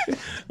the.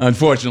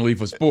 Unfortunately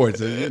for sports,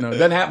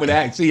 doesn't happen with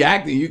acting. See,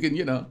 acting, you can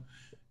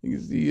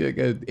see like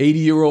an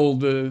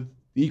 80-year-old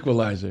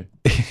equalizer.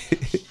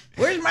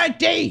 Where's my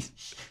teeth?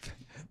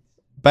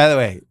 By the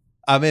way,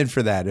 I'm in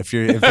for that. If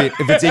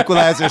it's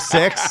Equalizer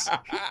 6,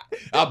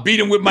 I'll beat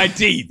him with my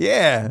teeth.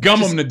 Yeah,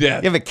 gum him to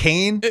death. You have a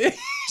cane,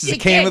 just a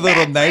cane with a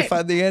little knife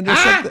on the end or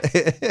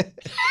something.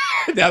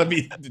 That'll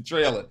be the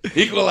trailer.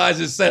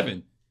 Equalizer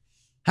 7.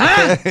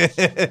 Huh?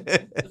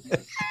 Then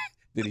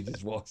he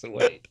just walks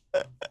away.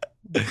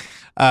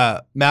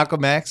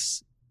 Malcolm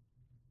X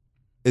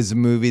is a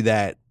movie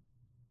that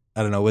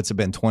I don't know what's it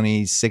been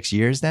 26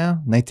 years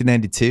now,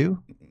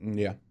 1992.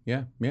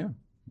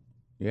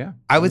 Yeah.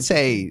 I would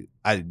say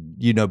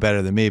you know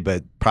better than me,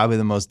 but probably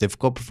the most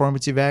difficult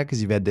performance you've had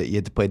because you had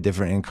to play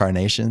different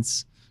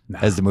incarnations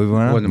as the movie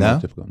went on. It wasn't the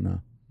most difficult.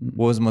 No.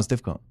 What was the most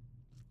difficult?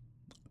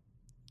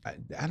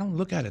 I don't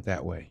look at it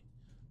that way.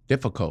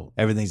 Difficult.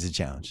 Everything's a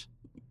challenge.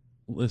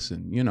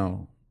 Listen,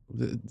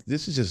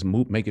 this is just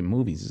making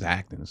movies. It's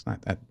acting. It's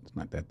not that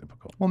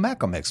difficult. Well,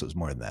 Malcolm X was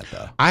more than that,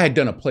 though. I had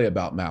done a play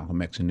about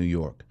Malcolm X in New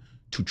York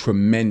to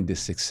tremendous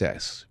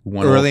success.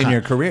 Early in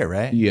your career,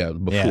 right? Yeah,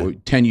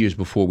 10 years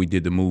before we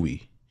did the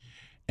movie.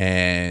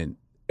 And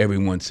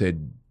everyone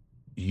said,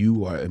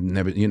 you are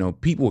never,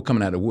 people were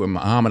coming out of the war.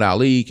 Muhammad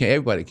Ali,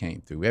 everybody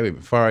came through.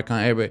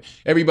 Farrakhan,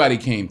 everybody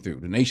came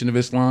through. The Nation of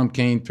Islam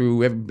came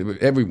through.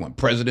 Everyone,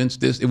 presidents,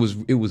 it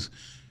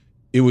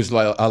was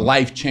like a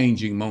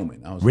life-changing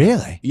moment.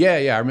 Really?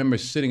 Yeah. I remember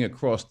sitting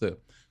across the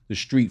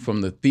street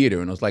from the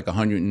theater, and it was like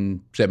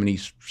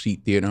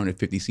 170-seat theater,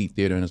 150-seat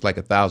theater, and it's like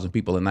 1,000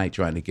 people a night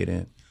trying to get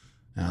in.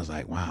 And I was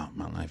like, wow,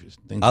 my life is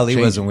Ali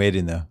changing. Wasn't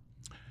waiting, though.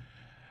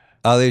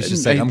 Ali was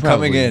just like, I'm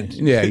coming in.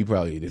 Yeah, he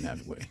probably didn't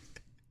have to wait.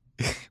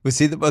 Was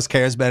he the most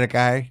charismatic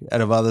guy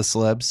out of all the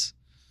celebs?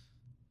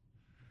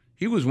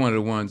 He was one of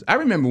the ones. I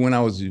remember when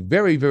I was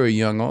very, very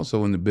young,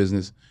 also in the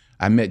business,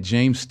 I met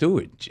Jimmy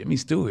Stewart.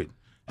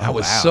 I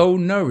was so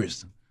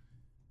nervous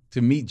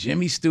to meet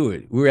Jimmy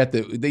Stewart. We were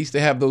they used to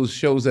have those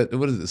shows at,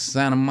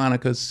 Santa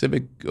Monica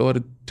Civic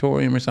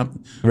Auditorium or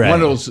something. Right.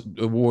 One of those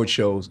award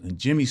shows. And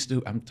Jimmy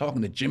Stewart, I'm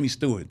talking to Jimmy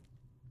Stewart.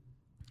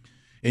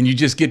 And you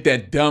just get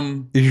that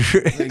dumb,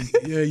 like,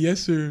 yeah, yes,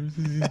 sir.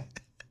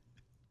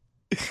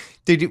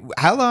 Dude,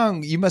 how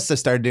long, you must have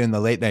started doing the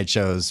late night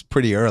shows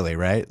pretty early,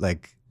 right?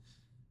 Like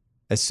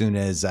as soon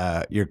as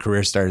your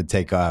career started to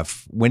take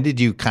off. When did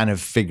you kind of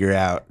figure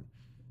out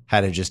how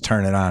to just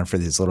turn it on for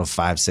these little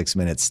 5-6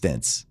 minute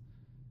stints?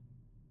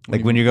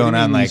 Like when you're going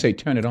on, like, you say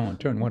turn it on,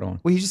 turn what on?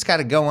 Well, you just got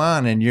to go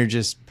on and you're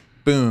just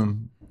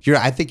boom.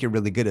 I think you're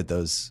really good at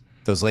those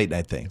late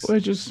night things. Well,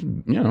 just,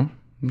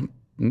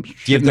 do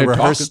you have to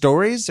rehearse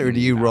stories, or do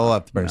you roll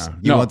up the person?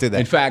 You won't do that.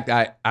 In fact,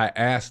 I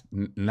asked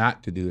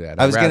not to do that.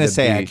 I was going to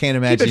say, I can't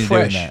imagine you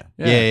doing that.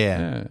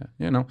 Yeah.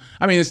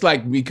 I mean, it's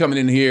like me coming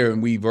in here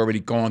and we've already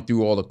gone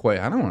through all the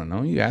questions. I don't want to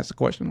know. You ask the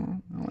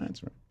question, I'll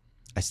answer it.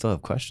 I still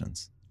have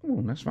questions.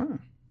 Oh, that's fine.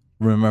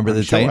 Remember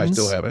the Titans?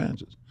 I still have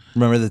answers.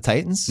 Remember the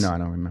Titans? No, I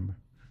don't remember.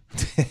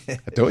 I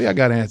told you I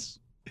got answers.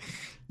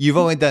 You've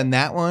only done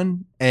that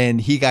one, and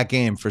he got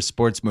game for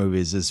sports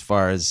movies as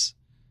far as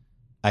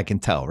I can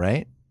tell,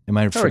 right? Am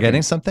I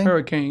forgetting something?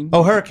 Hurricane.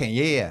 Oh, Hurricane.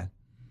 Yeah.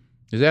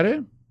 Is that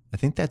it? I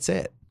think that's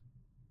it.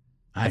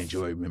 I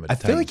enjoy remember the I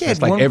feel like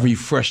That's like every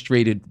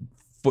frustrated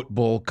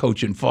football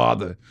coach and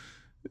father.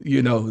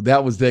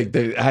 That was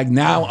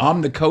now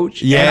I'm the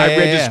coach, and I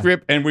read the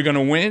script, and we're going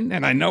to win,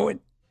 and I know it.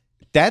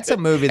 That's a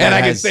movie that and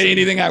I can say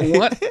anything I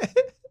want.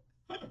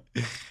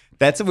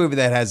 That's a movie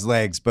that has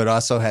legs, but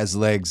also has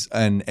legs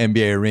in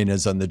NBA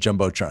arenas on the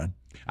Jumbotron.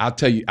 I'll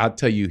tell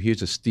you,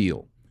 here's a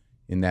steal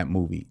in that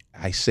movie.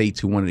 I say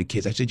to one of the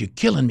kids, I said, you're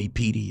killing me,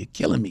 Petey, you're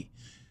killing me.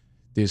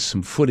 There's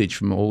some footage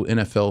from old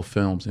NFL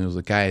films, and there was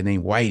a guy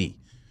named Whitey,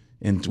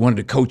 and one of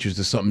the coaches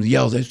or something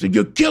yells, I said,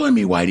 you're killing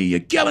me, Whitey, you're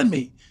killing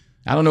me.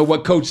 I don't know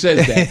what coach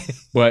says that,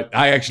 but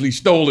I actually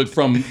stole it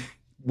from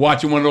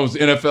watching one of those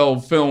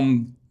NFL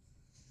film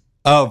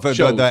for the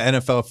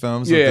NFL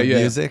films with the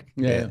music?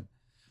 Yeah.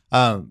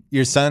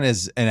 Your son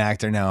is an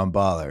actor now on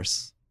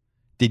Ballers.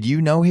 Did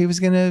you know he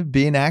was going to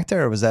be an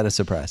actor, or was that a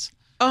surprise?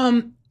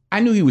 I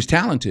knew he was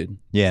talented.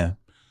 Yeah.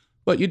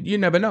 But you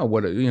never know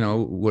what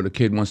a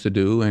kid wants to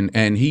do,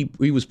 and he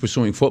was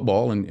pursuing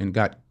football and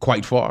got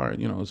quite far,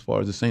 as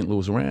far as the St.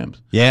 Louis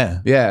Rams. Yeah.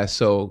 Yeah,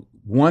 so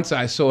once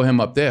I saw him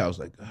up there, I was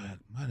like, God,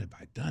 what have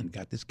I done?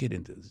 Got this kid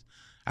into this.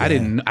 I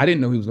didn't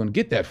know he was going to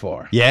get that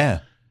far. Yeah.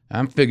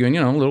 I'm figuring,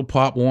 a little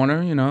Pop Warner,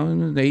 an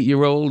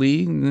 8-year-old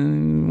league,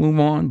 move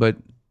on. But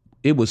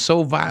it was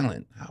so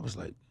violent. I was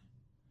like,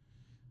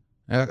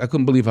 I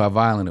couldn't believe how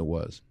violent it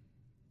was.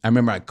 I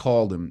remember I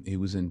called him. He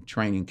was in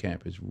training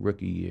camp his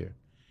rookie year.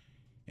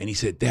 And he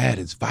said, Dad,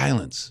 it's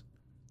violence.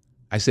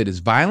 I said, it's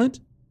violent?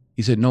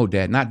 He said, no,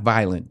 Dad, not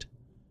violent.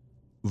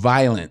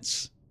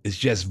 Violence. It's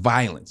just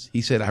violence.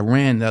 He said, I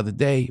ran the other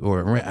day,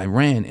 I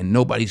ran and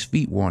nobody's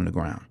feet were on the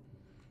ground.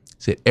 He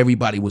said,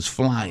 everybody was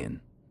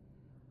flying,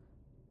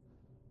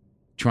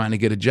 trying to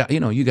get a job. You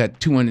know, you got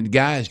 200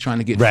 guys trying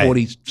to get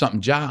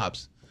 40-something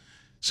jobs.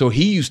 So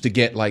he used to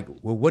get like,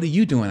 well, what are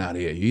you doing out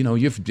here? You know,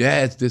 your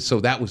dad's this. So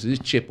that was his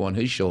chip on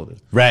his shoulder.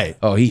 Right.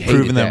 Oh, he hated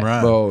Proving that. them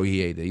wrong. Oh, he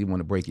hated it. He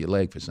wanted to break your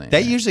leg for saying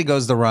that. That usually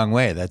goes the wrong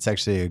way. That's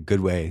actually a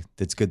good way.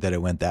 That's good that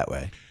it went that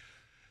way.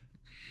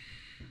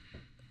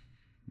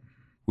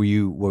 What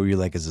were you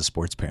like as a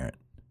sports parent?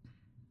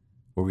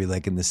 What were you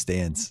like in the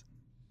stands?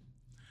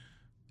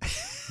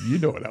 You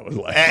know what I was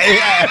like.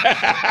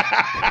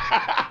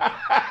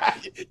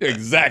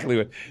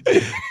 Exactly.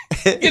 Get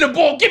the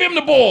ball. Give him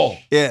the ball.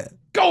 Yeah.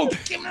 Go.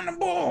 Give him the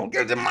ball.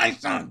 Give it to my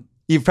son.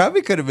 You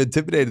probably could have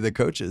intimidated the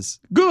coaches.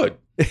 Good.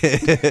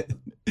 Did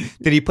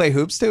he play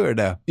hoops too or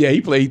no? Yeah, he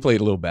played a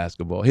little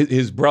basketball.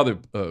 His brother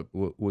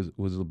was a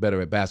little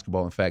better at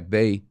basketball. In fact,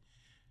 they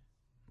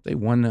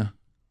won the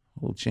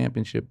whole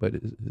championship, but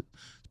his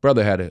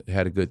brother had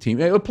a good team.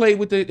 He played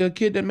with the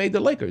kid that made the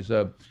Lakers,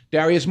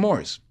 Darius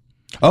Morris.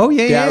 Oh,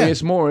 yeah,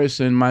 Darius Morris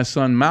and my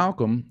son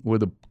Malcolm were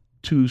the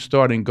two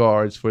starting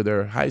guards for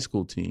their high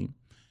school team,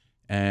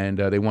 and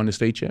they won the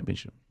state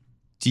championship.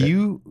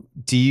 Do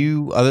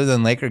you, other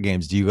than Laker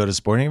games, do you go to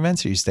sporting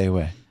events or you stay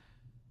away?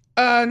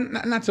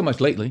 Not so much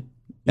lately.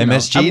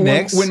 MSG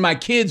Knicks? When my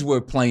kids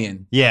were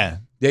playing, yeah,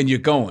 then you're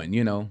going,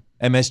 you know.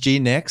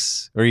 MSG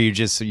Knicks, or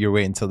you're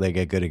waiting until they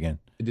get good again?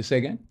 Just say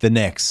again? The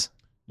Knicks.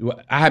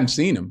 I haven't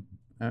seen them.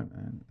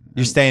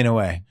 You're staying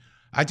away.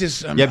 I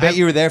just I bet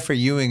you were there for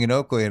Ewing and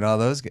Oakley and all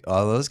those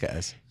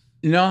guys.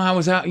 No, I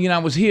was out. I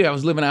was here. I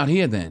was living out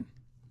here then.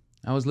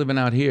 So I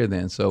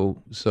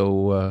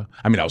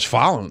mean, I was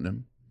following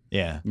them.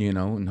 Yeah.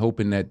 And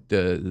hoping that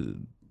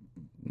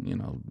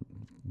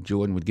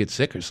Jordan would get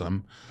sick or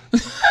something.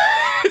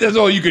 That's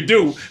all you could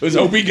do was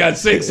hope he got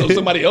sick so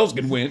somebody else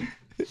could win.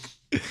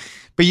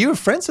 But you were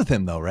friends with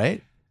him though,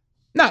 right?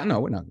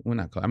 No, we're not.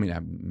 I mean, I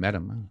met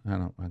him.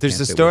 There's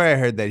a story I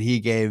heard that he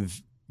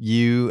gave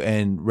you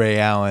and Ray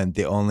Allen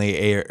the only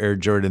Air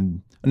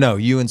Jordan. No,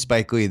 you and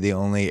Spike Lee the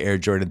only Air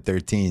Jordan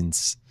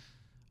 13s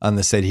on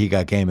the set he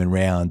got game, and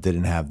Ray Allen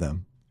didn't have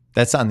them.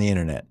 That's on the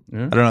internet.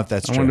 Yeah. I don't know if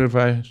that's true. I wonder if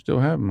I still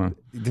have them.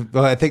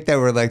 Well, I think they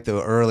were like the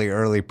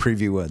early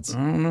preview ones. I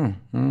don't know.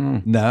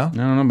 No? I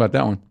don't know about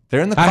that one.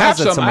 They're in the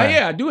closet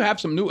somewhere. I do have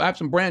some I have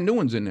some brand new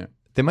ones in there.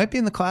 They might be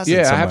in the closet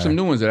somewhere. I have some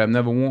new ones that I've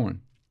never worn.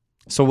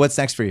 So what's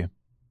next for you?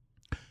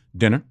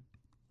 Dinner.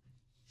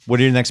 What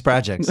are your next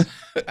projects?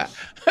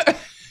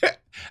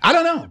 I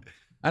don't know.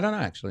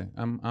 Actually.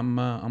 I'm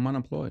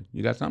unemployed.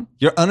 You got something?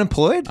 You're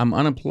unemployed? I'm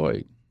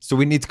unemployed. So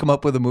we need to come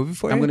up with a movie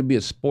for you? I'm going to be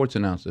a sports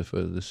announcer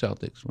for the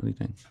Celtics. What do you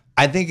think?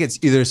 I think it's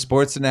either a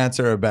sports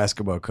announcer or a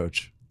basketball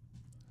coach.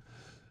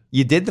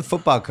 You did the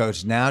football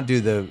coach. Now do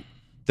the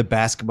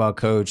basketball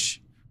coach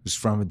who's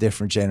from a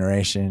different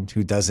generation,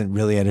 who doesn't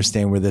really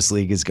understand where this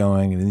league is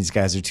going, and these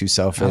guys are too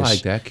selfish. I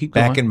like that. Keep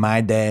going. Back in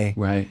my day.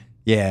 Right.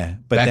 Yeah,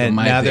 but then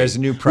now there's a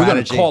new prodigy. We're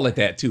going to call it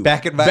that, too.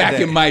 Back in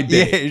my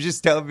day. Yeah, you're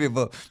just telling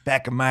people,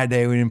 back in my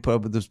day, we didn't put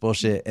up with this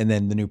bullshit, and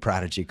then the new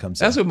prodigy comes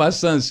That's what my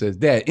son says.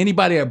 Dad,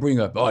 anybody I bring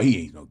up,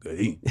 he ain't no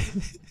good.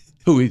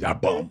 Who is a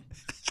bum?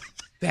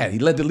 Dad, he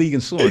led the league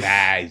in scoring.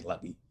 He's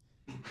lucky.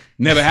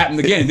 Never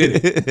happened again,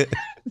 did it?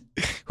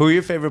 Who are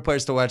your favorite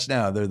players to watch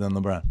now other than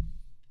LeBron?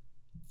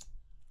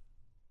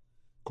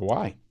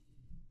 Kawhi.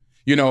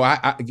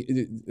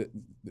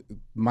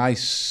 My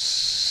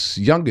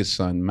youngest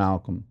son,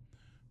 Malcolm,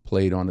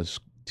 played on this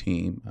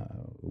team,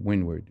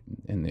 Windward,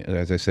 and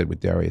as I said, with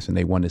Darius, and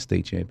they won the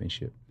state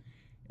championship.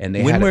 And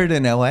they Windward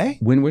in L.A.?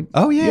 Windward?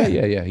 Oh, yeah.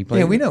 Yeah. He played.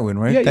 Yeah, we know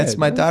Windward. Yeah, that's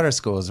my daughter's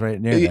school is right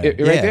near there.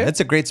 Right there? That's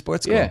a great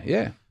sports school.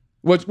 Yeah.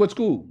 What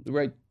school?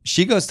 Right.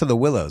 She goes to the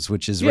Willows,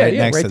 which is right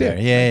next to there.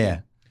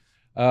 Yeah.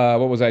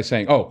 What was I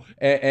saying? Oh,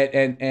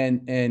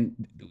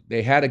 and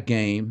they had a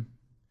game,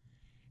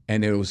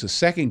 and there was a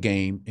second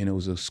game, and it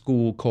was a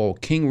school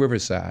called King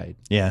Riverside.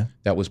 Yeah.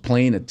 That was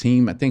playing a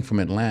team, I think, from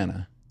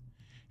Atlanta.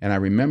 And I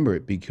remember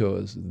it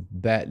because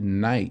that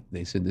night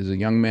they said there's a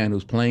young man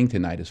who's playing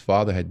tonight. His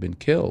father had been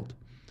killed.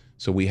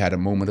 So we had a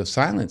moment of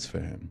silence for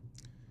him.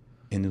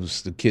 And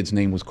the kid's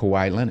name was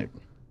Kawhi Leonard.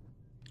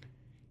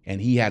 And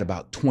he had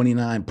about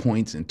 29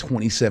 points and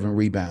 27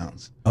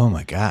 rebounds. Oh,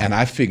 my God. And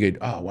I figured,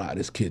 oh, wow,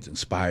 this kid's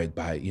inspired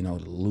by,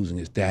 losing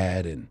his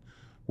dad, and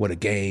what a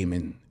game.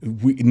 And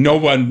no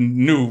one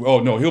knew, oh,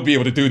 no, he'll be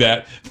able to do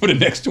that for the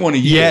next 20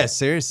 years. Yeah,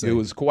 seriously. It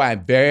was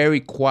quiet, very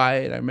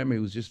quiet. I remember he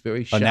was just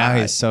very shy. Oh, now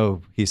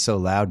he's so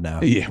loud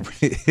now. Yeah.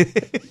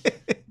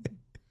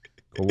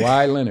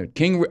 Kawhi Leonard.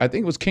 I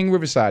think it was King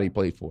Riverside he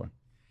played for.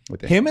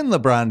 Him and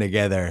LeBron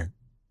together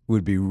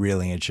would be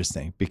really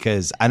interesting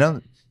because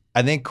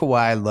I think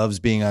Kawhi loves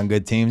being on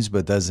good teams,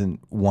 but doesn't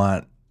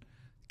want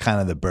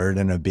kind of the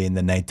burden of being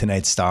the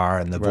night-to-night star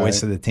and the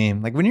voice of the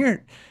team. Like when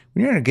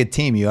when you're in a good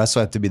team, you also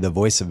have to be the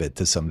voice of it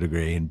to some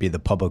degree and be the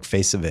public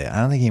face of it. I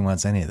don't think he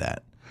wants any of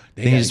that.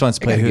 I think he just wants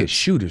to play They hoops. get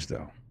shooters,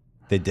 though.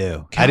 They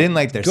do. I didn't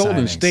like their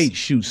Golden signings. State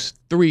shoots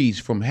threes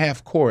from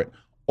half court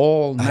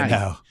all night. I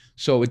know.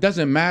 So it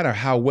doesn't matter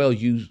how well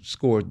you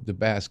score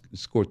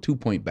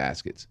 2-point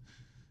baskets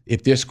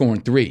if they're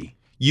scoring three.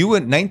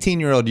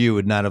 19-year-old you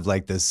would not have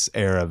liked this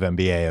era of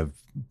NBA of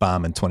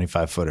bombing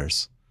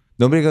 25-footers.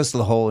 Nobody goes to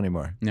the hole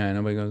anymore. Yeah,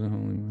 nobody goes to the hole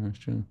anymore. That's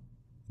true.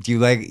 Do you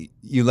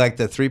like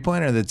the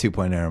 3-point or the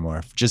 2-point era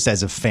more? Just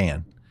as a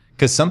fan,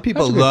 because some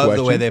people That's a good love the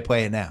question. way they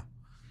play it now.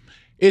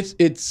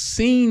 It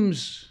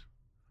seems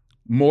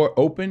more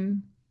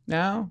open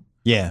now.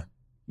 Yeah,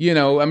 You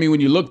know, I mean,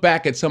 when you look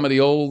back at some of the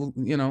old,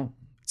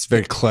 it's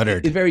very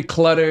cluttered. it's very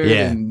cluttered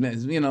Yeah.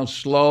 and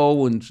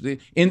slow, and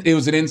it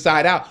was an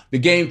inside out. The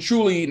game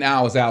truly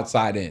now is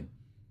outside in.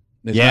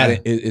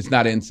 It's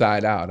not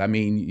inside out. I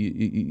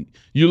mean,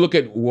 you look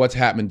at what's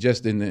happened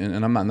just and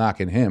I'm not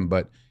knocking him,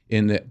 but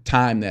in the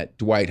time that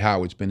Dwight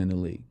Howard's been in the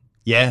league,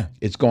 Yeah,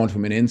 it's gone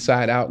from an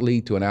inside out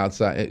league to an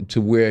outside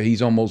to where he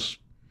has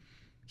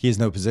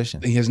no position.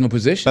 By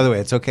the way,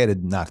 it's okay to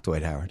knock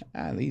Dwight Howard.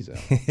 He's out.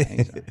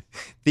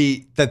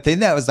 The thing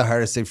that was the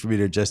hardest thing for me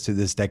to adjust to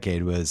this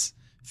decade was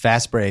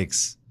fast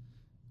breaks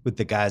with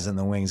the guys on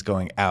the wings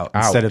going out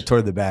instead of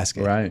toward the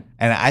basket. Right.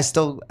 And I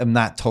still am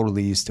not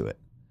totally used to it.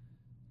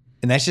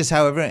 And that's just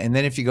how everyone. And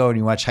then if you go and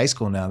you watch high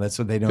school now, that's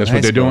what they do. That's in high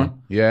what they're school.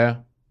 doing. Yeah.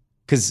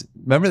 Because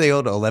remember the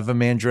old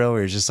 11-man drill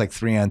where it's just like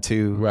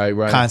 3-on-2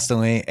 Right.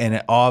 constantly,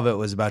 and all of it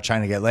was about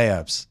trying to get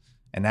layups.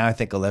 And now I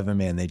think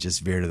 11-man, they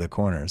just veer to the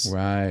corners.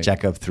 Right.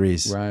 Jack up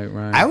threes. Right.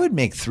 I would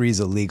make threes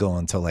illegal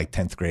until like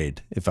 10th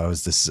grade if I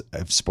was the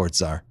sports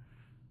czar.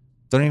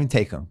 Don't even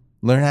take them.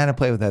 Learn how to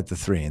play without the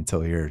three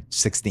until you're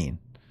 16.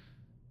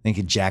 Then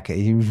you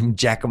can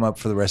jack them up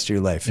for the rest of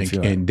your life. If you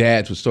want. And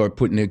dads would start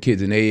putting their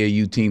kids in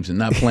AAU teams and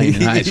not playing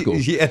in high school.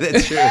 Yeah,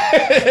 that's true.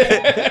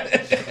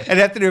 I'd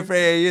have to do it for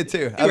AAU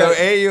too. Although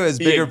AAU has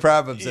bigger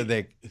problems, I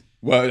think.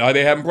 Well, are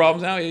they having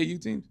problems now,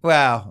 AAU teams?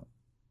 Well,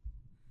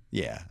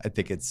 yeah, I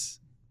think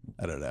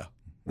I don't know.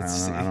 I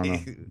don't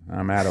know.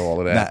 I'm out of all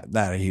of that.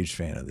 Not a huge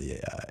fan of the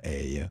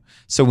AAU.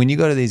 So when you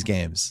go to these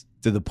games,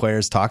 do the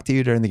players talk to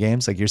you during the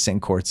games? Like you're sitting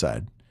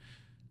courtside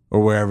or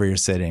wherever you're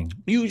sitting.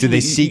 Usually, do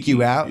they seek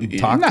you out and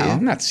talk to you? No,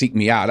 not seek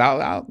me out.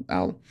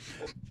 I'll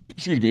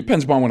excuse me. It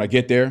depends upon when I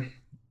get there.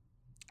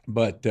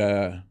 But,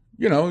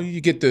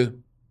 you get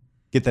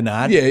the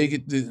nod? Yeah, you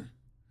get the,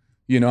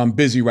 I'm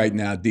busy right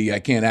now, D. I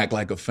can't act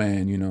like a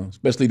fan,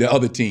 especially the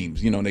other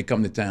teams. They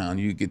come to town.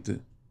 You get the,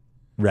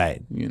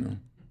 right.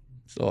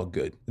 It's all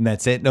good. And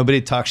that's it?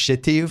 Nobody talks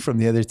shit to you from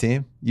the other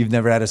team? You've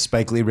never had a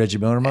Spike Lee, Reggie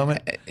Miller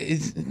moment?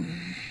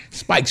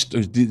 Spike's,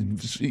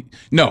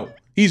 no.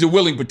 He's a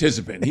willing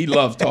participant. He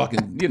loves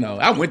talking.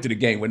 I went to the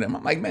game with him.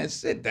 I'm like, man,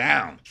 sit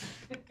down.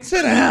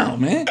 Sit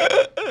down, man.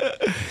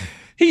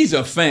 He's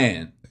a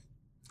fan.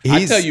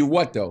 I tell you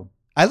what, though.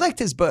 I liked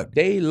his book.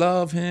 They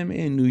love him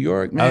in New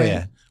York, man. Oh,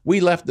 yeah.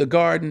 We left the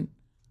Garden.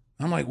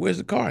 I'm like, where's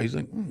the car? He's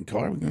like,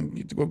 car, we're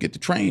going to go get the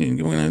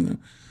train. And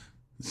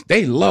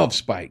they love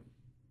Spike.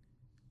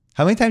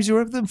 How many times you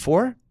worked with them?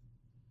 4?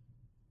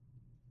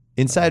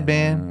 Inside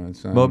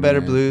Band, Mo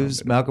Better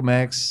Blues, Malcolm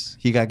X,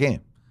 He Got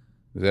Game.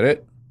 Is that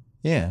it?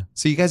 Yeah.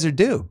 So you guys are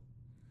due.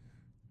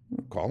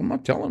 Call him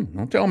up. Tell him.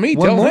 Don't tell me.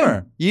 One tell more.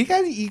 him. You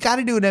got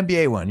to do an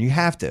NBA one. You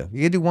have to.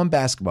 You got to do one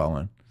basketball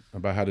one.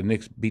 About how the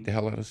Knicks beat the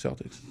hell out of the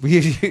Celtics.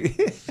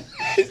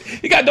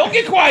 Don't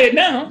get quiet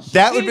now.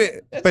 That would be,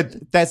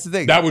 but that's the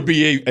thing. That would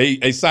be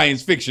a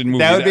science fiction movie.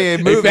 That would be a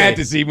movie. A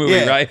fantasy movie,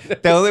 yeah.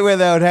 right? The only way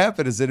that would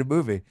happen is in a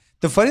movie.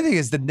 The funny thing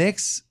is the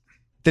Knicks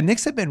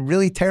have been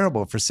really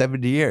terrible for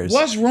 70 years.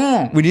 What's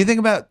wrong? When you think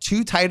about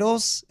 2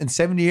 titles in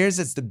 70 years,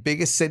 it's the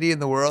biggest city in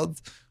the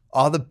world.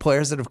 All the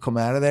players that have come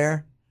out of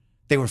there,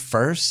 they were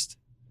first.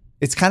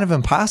 It's kind of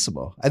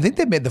impossible. I think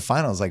they made the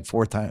finals like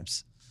 4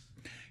 times.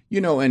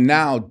 And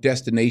now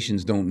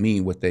destinations don't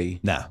mean what they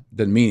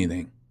doesn't mean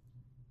anything.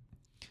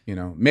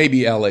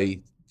 Maybe LA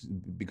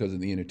because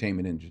of the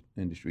entertainment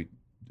industry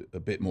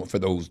a bit more for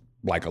those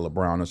like a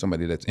LeBron or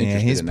somebody that's interested.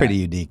 Yeah, he's in pretty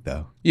that. unique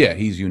though. Yeah,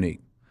 he's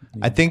unique.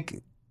 I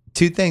think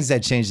 2 things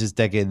that changed this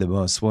decade the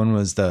most. One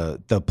was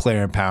the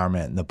player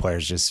empowerment and the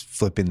players just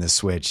flipping the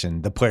switch,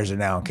 and the players are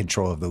now in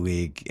control of the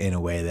league in a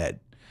way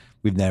that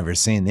we've never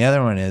seen. The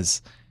other one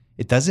is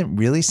it doesn't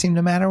really seem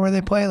to matter where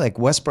they play. Like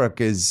Westbrook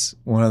is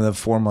one of the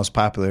 4 most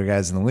popular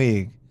guys in the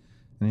league,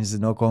 and he's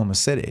in Oklahoma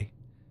City.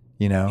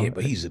 Yeah,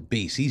 but he's a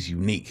beast. He's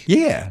unique.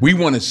 Yeah. We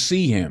want to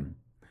see him.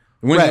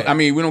 Right. I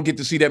mean, we don't get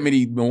to see that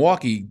many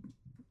Milwaukee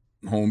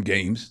home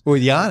games.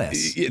 With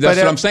Giannis. That's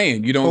what I'm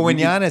saying. You don't. But when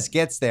Giannis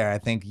gets there, I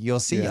think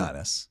you'll see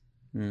Giannis.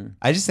 Yeah.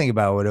 I just think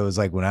about what it was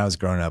like when I was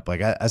growing up.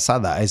 Like I saw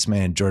the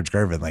Iceman George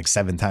Gervin like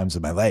 7 times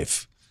in my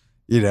life.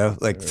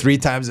 3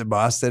 times in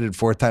Boston and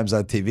 4 times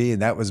on TV,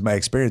 and that was my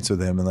experience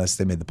with him. Unless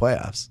they made the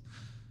playoffs,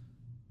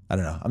 I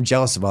don't know. I'm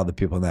jealous of all the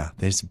people now.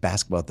 They just have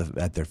basketball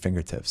at their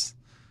fingertips.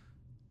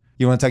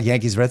 You want to talk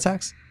Yankees Red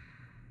Sox?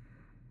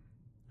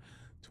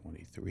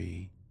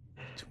 23,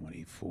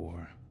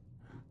 24,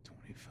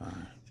 25.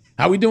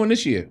 How we doing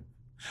this year?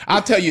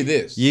 I'll tell you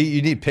this.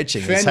 You need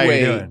pitching. That's how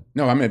you're doing.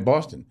 No, I'm in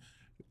Boston.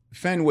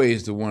 Fenway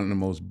is one of the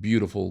most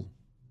beautiful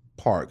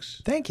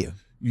parks. Thank you.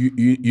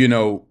 You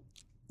know,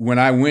 when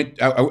I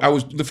went, I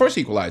was the first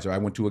Equalizer. I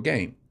went to a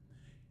game,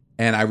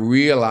 and I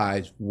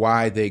realized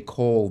why they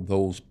call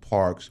those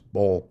parks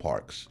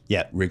ballparks.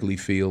 Yeah. Wrigley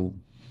Field.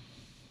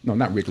 No,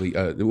 not Wrigley.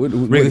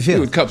 Wrigley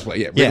Field. Cubs play.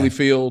 Yeah, Wrigley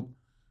Field.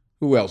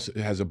 Who else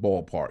has a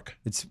ballpark?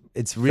 It's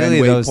really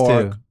Fenway those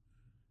Park. two.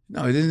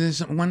 No,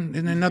 isn't one?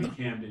 Isn't another?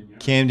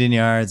 Camden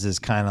Yards is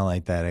kind of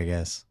like that, I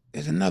guess.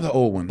 There's another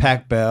old one.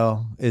 Pac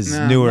Bell is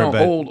newer,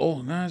 but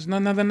old. No, it's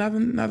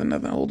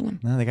another old one.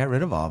 No, they got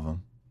rid of all of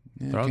them.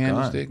 Yeah, They're all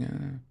Candlestick.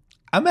 gone.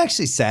 I'm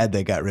actually sad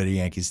they got rid of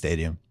Yankee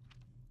Stadium.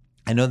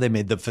 I know they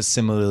made the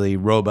similarly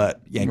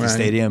robot Yankee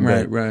Stadium,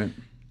 but right.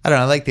 I don't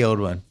know. I like the old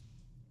one.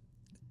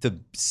 The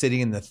sitting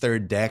in the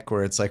third deck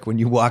where it's like when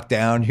you walk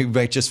down, you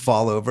might just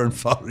fall over and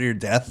fall to your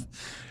death.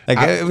 Like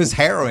it was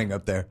harrowing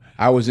up there.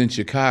 I was in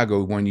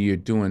Chicago one year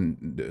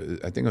doing,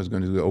 I think I was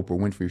going to do the Oprah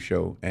Winfrey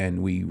show,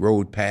 and we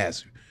rode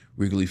past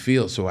Wrigley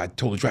Field. So I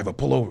told the driver,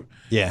 pull over.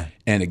 Yeah.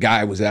 And the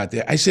guy was out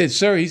there. I said,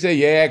 sir, he said,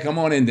 yeah, come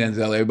on in,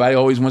 Denzel. Everybody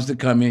always wants to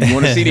come in. You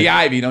want to see the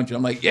ivy, don't you?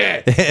 I'm like,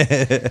 yeah.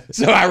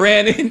 So I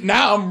ran in.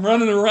 Now I'm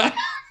running around.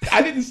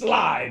 I didn't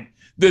slide.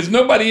 There's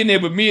nobody in there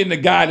but me and the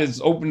guy that's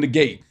opened the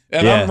gate.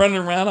 And I'm running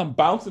around. I'm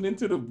bouncing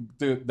into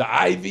the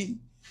ivy.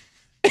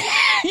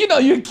 You know,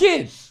 you're a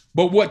kid.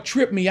 But what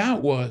tripped me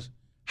out was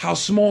how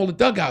small the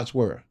dugouts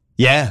were.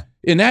 Yeah.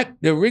 In that,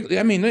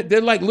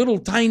 they're like little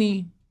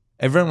tiny.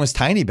 Everyone was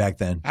tiny back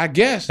then. I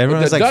guess.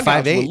 Everyone was like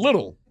dugouts 5'8". were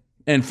little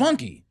and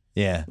funky.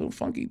 Yeah. Little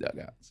funky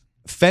dugouts.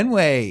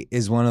 Fenway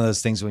is one of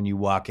those things when you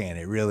walk in,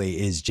 it really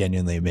is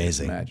genuinely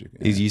amazing. It's magic.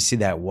 Yeah. You see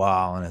that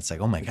wall and it's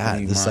like, oh my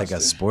God, this is like a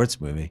monster. sports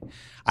movie.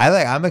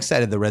 I'm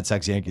excited the Red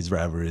Sox-Yankees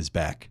rivalry is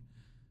back.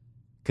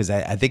 Because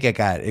I think it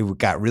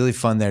got really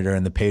fun there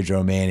during the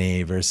Pedro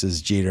Manny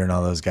versus Jeter and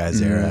all those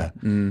guys era.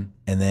 And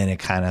then it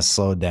kind of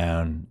slowed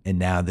down. And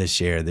now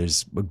this year,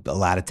 there's a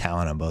lot of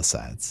talent on both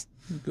sides.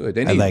 Good.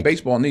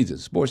 Baseball needs it.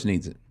 Sports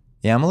needs it.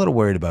 Yeah, I'm a little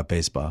worried about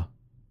baseball.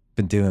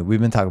 We've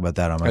been talking about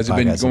that on my podcast. Has it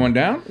been going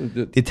down?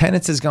 The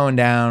attendance is going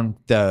down.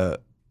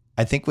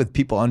 I think with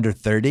people under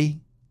 30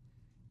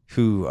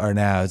 who are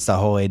now, it's the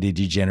whole ADD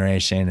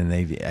generation. And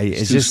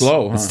it's too just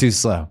slow. Huh? It's too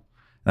slow.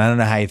 And I don't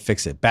know how you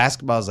fix it.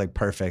 Basketball is like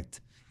perfect.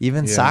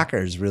 Even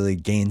soccer's really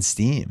gained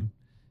steam.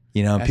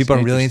 You know, people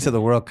are really into the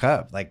World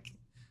Cup. Like,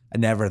 I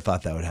never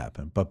thought that would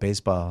happen. But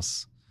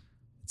baseball's,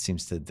 it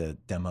seems the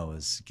demo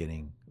is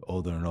getting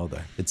older and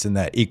older. It's in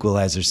that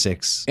Equalizer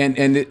 6.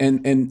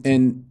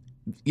 And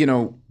you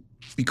know,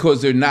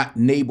 because they're not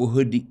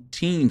neighborhood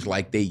teams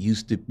like they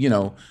used to, you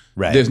know,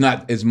 there's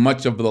not as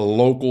much of the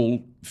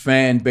local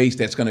fan base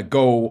that's going to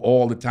go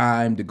all the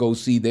time to go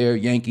see their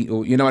Yankee,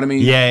 or you know what I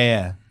mean?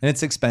 Yeah. And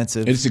it's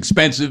expensive. It's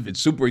expensive. It's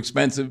super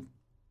expensive.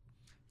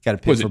 Got to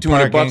pay for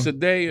 $200 parking. a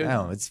day?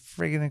 No, it's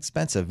friggin'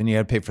 expensive. And you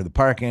got to pay for the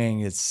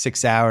parking. It's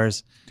 6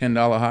 hours. $10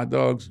 hot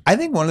dogs. I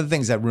think one of the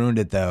things that ruined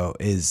it, though,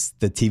 is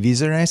the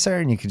TVs are nicer.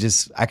 And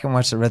I can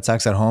watch the Red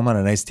Sox at home on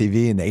a nice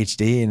TV in the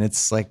HD. And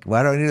it's like,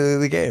 why don't I need to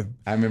leave the game?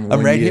 I remember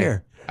I'm right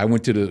here. I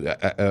went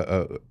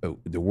to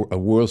a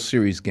World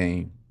Series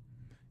game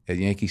at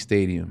Yankee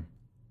Stadium.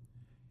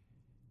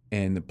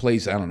 And the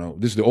place, I don't know,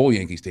 this is the old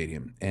Yankee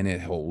Stadium, and it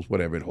holds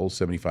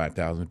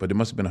 75,000, but there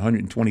must have been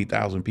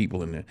 120,000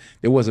 people in there.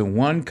 There wasn't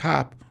one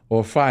cop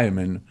or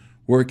fireman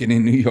working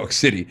in New York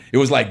City. It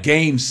was like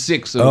Game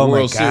 6 of the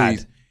World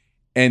Series.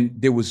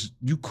 And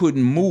you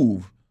couldn't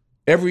move.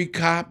 Every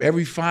cop,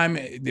 every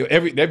fireman,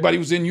 everybody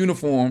was in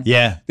uniform.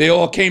 Yeah. They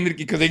all came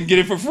because they can get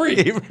it for free.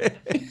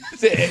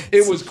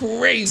 It was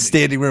crazy.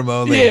 Standing room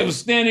only. Yeah, it was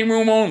standing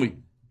room only.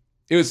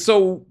 It was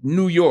so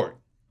New York.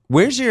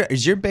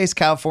 Is your base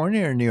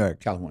California or New York?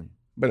 California,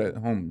 but at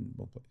home,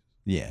 both places.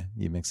 Yeah,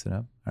 you mix it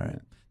up. All right.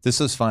 This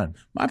was fun.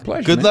 My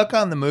pleasure. Good man. luck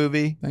on the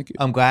movie. Thank you.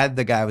 I'm glad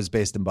the guy was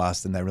based in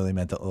Boston. That really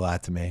meant a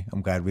lot to me.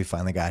 I'm glad we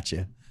finally got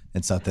you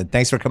and something.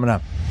 Thanks for coming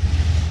up.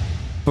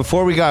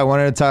 Before we go, I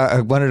wanted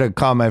to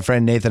call my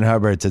friend Nathan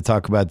Hubbard to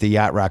talk about the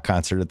Yacht Rock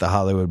concert at the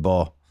Hollywood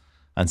Bowl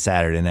on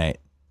Saturday night.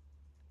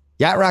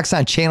 Yacht Rock's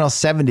on Channel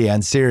 70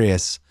 on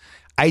Sirius.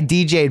 I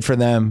DJ'd for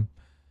them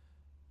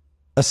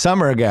a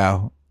summer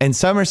ago. And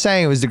some are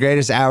saying it was the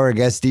greatest hour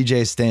guest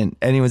DJ stint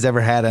anyone's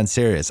ever had on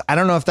Sirius. I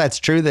don't know if that's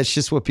true. That's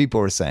just what people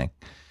were saying.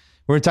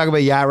 We're going to talk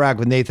about Yacht Rock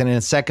with Nathan in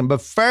a second.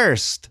 But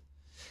first,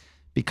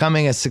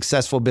 becoming a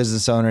successful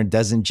business owner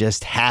doesn't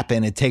just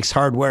happen. It takes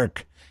hard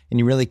work.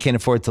 And you really can't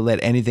afford to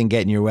let anything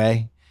get in your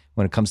way.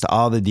 When it comes to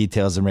all the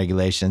details and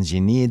regulations,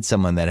 you need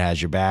someone that has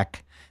your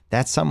back.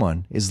 That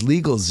someone is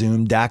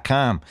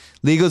LegalZoom.com.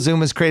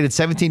 LegalZoom was created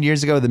 17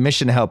 years ago with a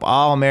mission to help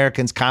all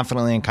Americans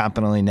confidently and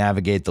competently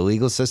navigate the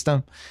legal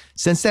system.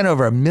 Since then,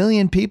 over 1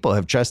 million people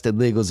have trusted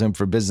LegalZoom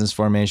for business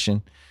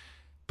formation.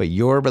 But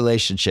your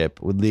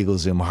relationship with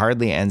LegalZoom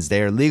hardly ends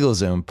there.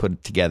 LegalZoom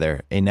put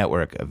together a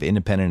network of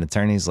independent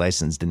attorneys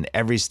licensed in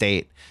every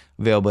state,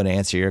 available to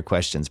answer your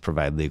questions,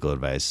 provide legal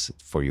advice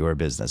for your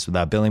business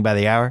without billing by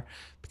the hour.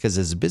 Because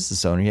as a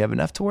business owner, you have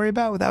enough to worry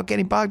about without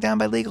getting bogged down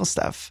by legal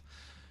stuff.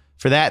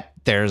 For that,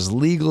 there's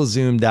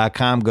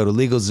LegalZoom.com. Go to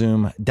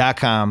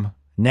LegalZoom.com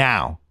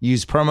now.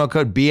 Use promo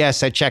code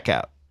BS at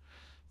checkout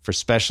for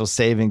special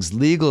savings.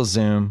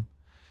 LegalZoom,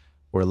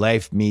 where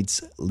life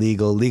meets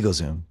legal.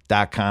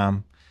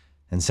 LegalZoom.com.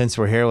 And since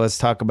we're here, let's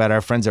talk about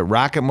our friends at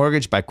Rocket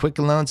Mortgage by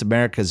Quicken Loans,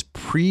 America's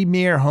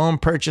premier home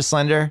purchase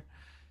lender.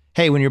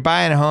 Hey, when you're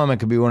buying a home, it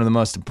could be one of the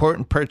most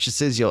important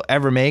purchases you'll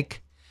ever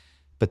make.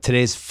 But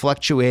today's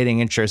fluctuating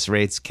interest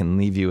rates can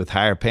leave you with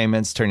higher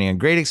payments, turning a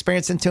great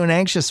experience into an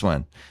anxious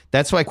one.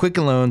 That's why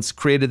Quicken Loans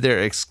created their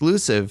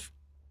exclusive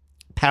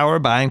power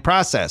buying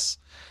process.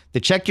 They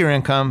check your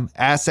income,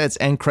 assets,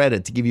 and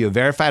credit to give you a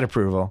verified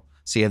approval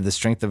so you have the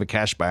strength of a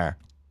cash buyer.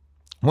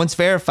 Once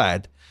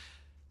verified,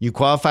 you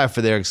qualify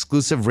for their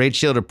exclusive Rate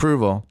Shield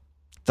approval.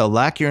 They'll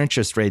lock your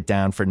interest rate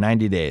down for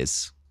 90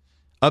 days,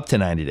 up to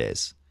 90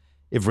 days.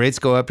 If rates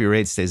go up, your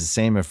rate stays the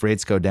same. If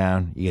rates go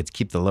down, you get to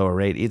keep the lower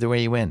rate. Either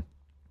way, you win.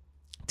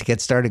 To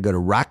get started, go to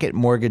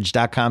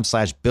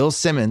rocketmortgage.com/Bill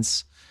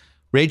Simmons.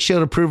 Rate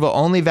Shield approval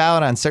only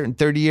valid on certain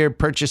 30-year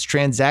purchase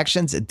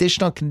transactions.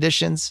 Additional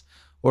conditions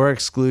or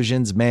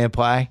exclusions may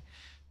apply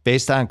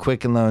based on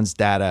Quicken Loans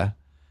data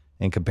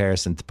in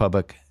comparison to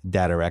public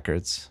data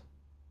records.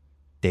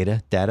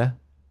 Data.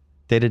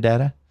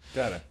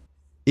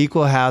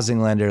 Equal housing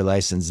lender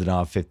licensed in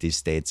all 50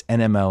 states.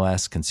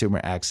 NMLS,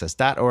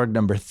 consumeraccess.org,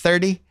 number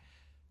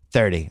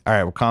 3030. All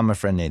right, we're calling my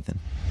friend Nathan.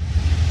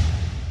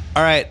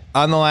 All right,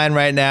 on the line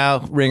right now,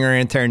 Ringer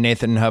intern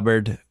Nathan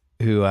Hubbard,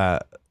 who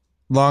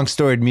long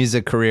storied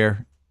music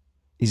career.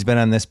 He's been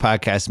on this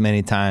podcast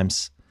many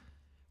times.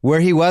 Where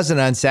he wasn't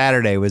on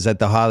Saturday was at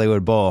the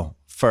Hollywood Bowl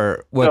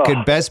for what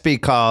could best be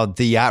called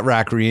the Yacht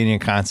Rock reunion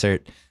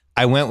concert.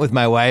 I went with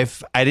my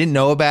wife. I didn't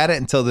know about it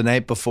until the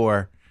night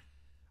before.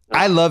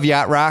 I love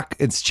Yacht Rock.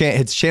 It's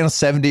channel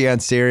 70 on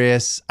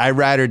Sirius. I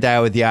ride or die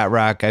with Yacht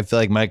Rock. I feel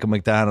like Michael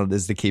McDonald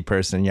is the key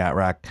person in Yacht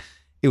Rock.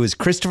 It was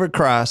Christopher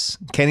Cross,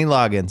 Kenny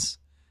Loggins,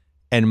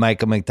 and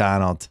Michael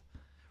McDonald.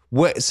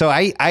 So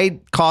I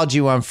called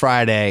you on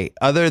Friday.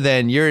 Other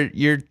than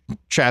you're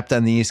trapped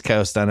on the East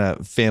Coast on a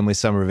family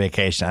summer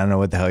vacation. I don't know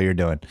what the hell you're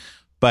doing.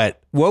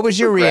 But what was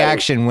your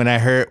reaction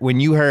when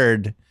you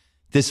heard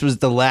this was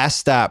the last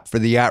stop for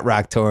the Yacht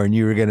Rock tour and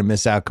you were going to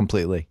miss out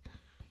completely?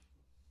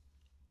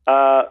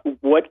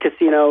 What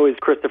casino is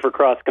Christopher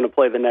Cross going to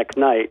play the next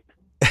night?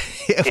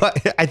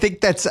 I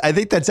think that's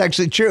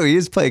actually true. He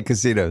is playing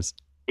casinos.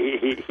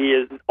 He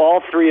is.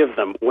 All three of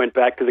them went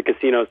back to the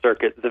casino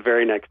circuit the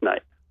very next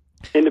night,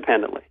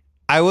 independently.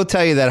 I will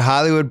tell you that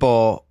Hollywood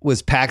Bowl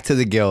was packed to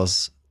the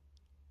gills.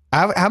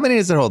 How many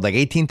does it hold? Like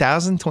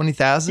 18,000,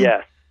 20,000?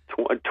 Yes,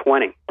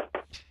 20.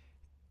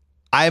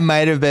 I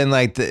might have been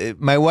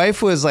my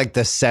wife was like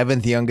the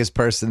 7th youngest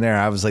person there.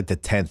 I was like the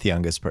 10th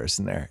youngest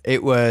person there.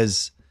 It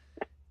was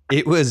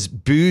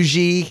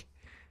bougie,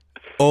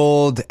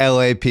 old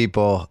LA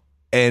people.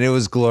 And it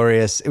was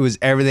glorious. It was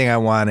everything I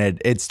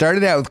wanted. It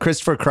started out with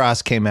Christopher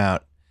Cross came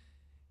out,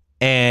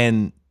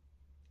 and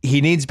he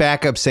needs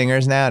backup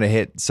singers now to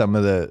hit some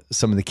of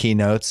the key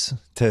notes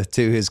to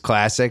his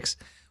classics.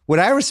 What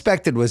I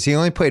respected was he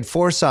only played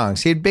 4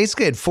 songs. He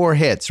basically had 4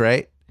 hits,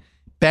 right?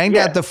 Banged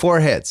out the 4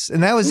 hits,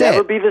 and that was Never it.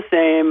 Never Be the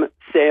Same,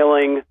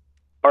 Sailing,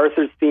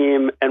 Arthur's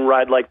Theme, and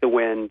Ride Like the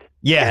Wind.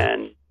 Yeah.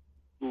 And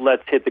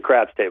Let's Hit the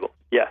Craps Table.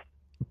 Yes.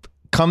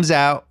 Comes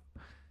out.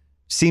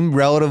 Seemed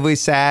relatively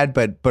sad,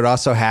 but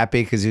also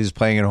happy because he was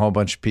playing in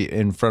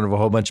in front of a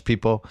whole bunch of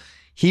people.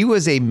 He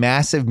was a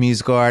massive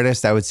musical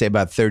artist, I would say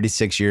about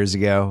 36 years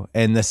ago,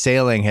 and the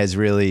Sailing has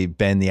really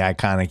been the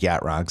iconic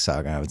Yacht Rock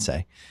song, I would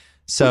say.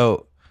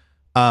 So,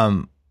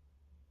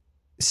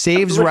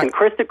 saves. Listen,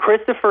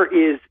 Christopher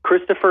is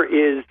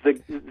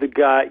the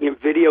guy.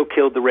 Video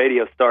killed the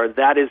radio star.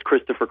 That is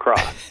Christopher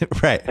Cross.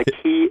 Right. Like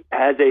he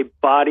has a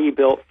body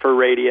built for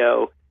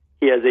radio.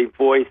 He has a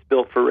voice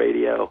built for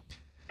radio.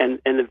 And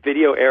the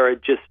video era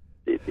just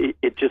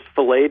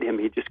filleted him.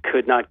 He just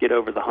could not get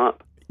over the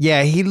hump.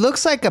 Yeah, he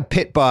looks like a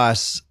pit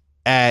boss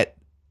at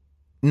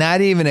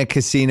not even a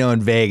casino in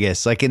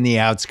Vegas, like in the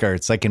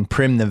outskirts, like in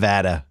Prim,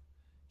 Nevada.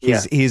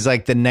 He's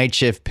like the night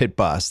shift pit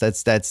boss.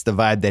 That's the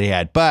vibe that he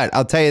had. But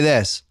I'll tell you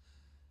this.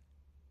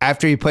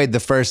 After he played the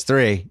first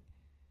 3,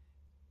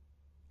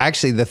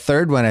 actually the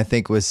third one I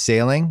think was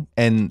Sailing,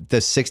 and the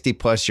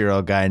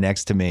 60-plus-year-old guy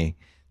next to me,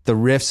 the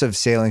riffs of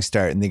Sailing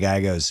start, and the guy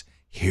goes,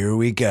 "Here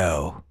we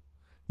go,"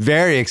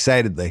 very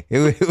excitedly.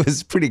 It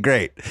was pretty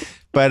great.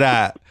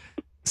 But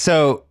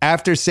so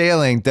after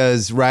Sailing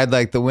does Ride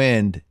Like the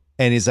Wind,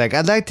 and he's like,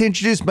 "I'd like to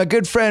introduce my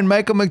good friend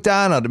Michael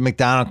McDonald." And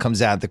McDonald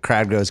comes out, the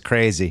crowd goes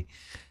crazy.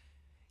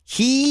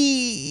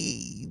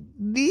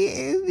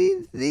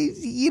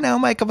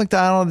 Michael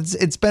McDonald,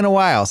 it's been a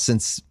while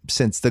since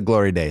the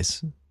glory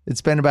days.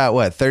 It's been about,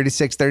 what,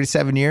 36,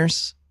 37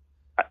 years?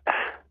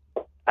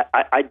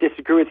 I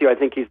disagree with you. I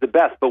think he's the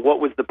best. But what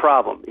was the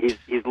problem?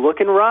 He's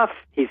looking rough.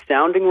 He's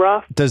sounding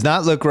rough. Does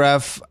not look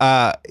rough.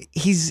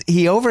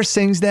 He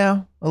oversins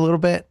now a little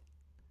bit.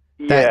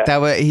 Yeah,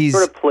 that way he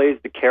sort of plays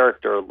the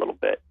character a little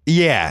bit.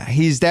 Yeah,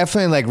 he's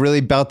definitely like really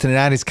belting it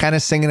out. He's kind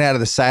of singing out of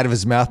the side of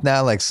his mouth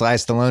now, like Sly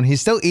Stallone.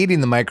 He's still eating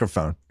the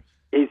microphone.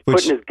 He's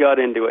putting his gut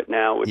into it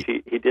now, which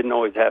he didn't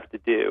always have to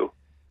do.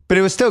 But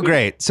it was still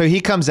great. So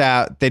he comes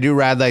out. They do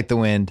Ride Like the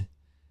Wind.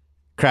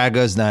 Crowd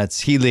goes nuts.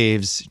 He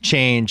leaves.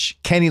 Change.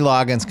 Kenny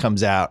Loggins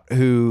comes out,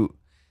 who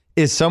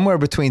is somewhere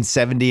between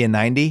 70 and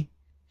 90.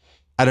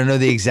 I don't know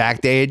the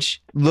exact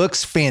age.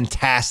 Looks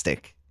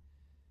fantastic.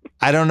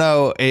 I don't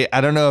know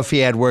if he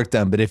had work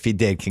done, but if he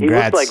did,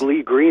 congrats. He looks like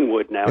Lee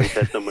Greenwood now. He's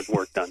had so much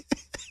work done.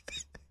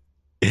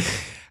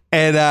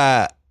 And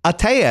I'll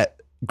tell you,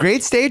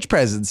 great stage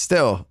presence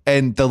still.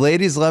 And the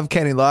ladies love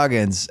Kenny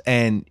Loggins.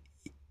 And,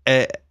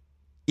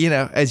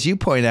 as you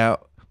point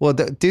out, well,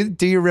 do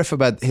your riff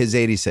about his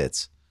 80s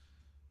hits.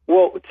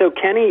 Well, so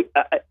Kenny,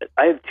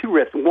 I have two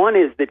riffs. One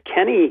is that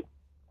Kenny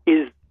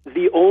is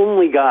the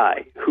only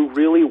guy who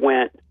really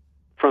went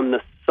from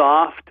the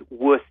soft,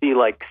 wussy,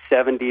 like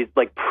 70s,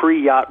 like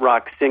pre-yacht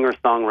rock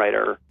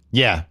singer-songwriter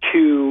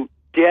to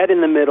dead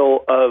in the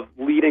middle of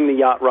leading the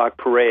yacht rock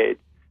parade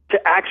to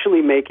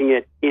actually making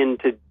it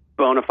into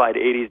bona fide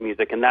 80s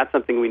music. And that's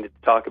something we need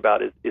to talk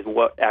about is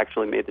what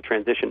actually made the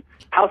transition.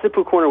 House at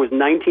Pooh Corner was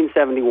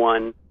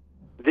 1971.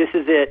 This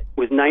Is It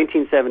was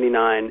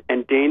 1979,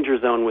 and Danger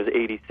Zone was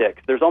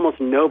 86. There's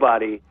almost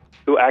nobody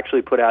who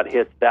actually put out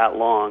hits that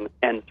long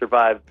and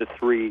survived the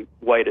three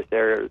whitest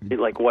eras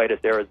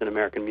in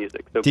American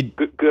music. So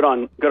good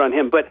on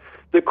him. But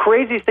the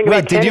craziest thing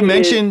about Kenny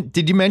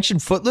did you mention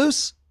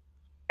Footloose?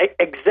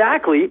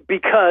 Exactly,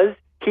 because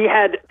he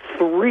had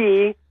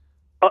three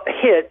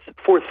hits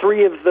for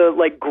three of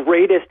the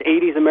greatest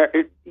 80s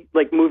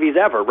movies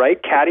ever, right?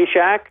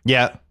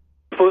 Caddyshack,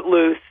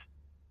 Footloose,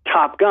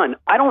 Top Gun.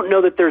 I don't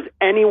know that there's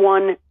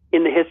anyone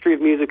in the history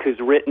of music who's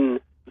written,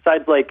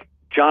 besides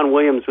John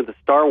Williams with the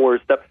Star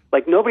Wars stuff,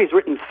 nobody's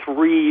written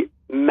three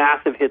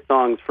massive hit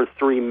songs for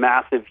three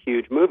massive,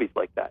 huge movies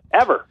like that,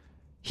 ever.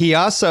 He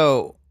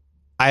also,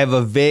 I have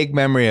a vague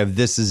memory of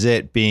This Is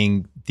It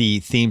being the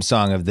theme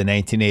song of the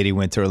 1980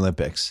 Winter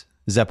Olympics.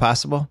 Is that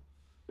possible?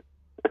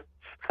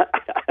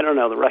 I don't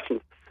know. The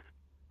Russians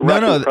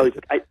no. Probably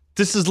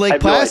this is Lake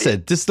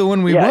Placid. This is the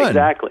one we won.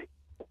 Exactly.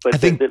 But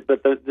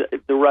the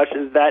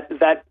Russians, that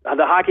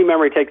the hockey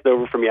memory takes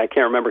over for me. I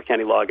can't remember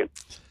Kenny Loggins.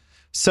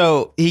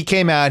 So he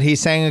came out, he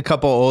sang a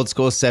couple old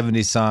school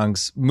 70s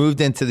songs,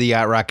 moved into the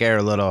yacht rock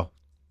era a little.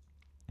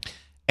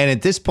 And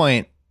at this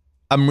point,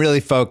 I'm really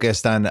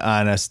focused on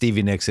a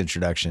Stevie Nicks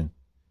introduction.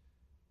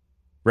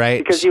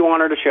 Right? Because you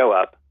want her to show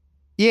up.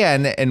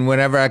 Yeah, and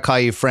Whenever I Call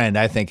You Friend,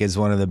 I think is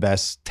one of the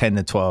best 10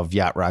 to 12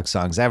 yacht rock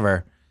songs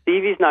ever.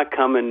 Stevie's not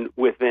coming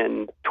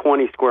within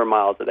 20 square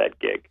miles of that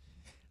gig.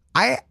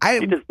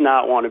 He does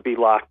not want to be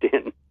locked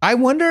in. I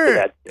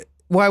wonder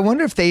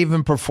if they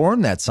even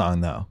performed that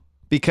song though,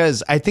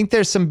 because I think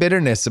there's some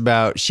bitterness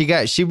about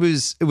it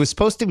was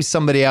supposed to be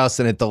somebody else,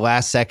 and at the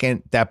last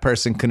second that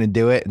person couldn't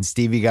do it, and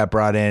Stevie got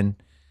brought in,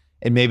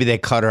 and maybe they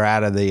cut her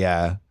out of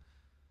the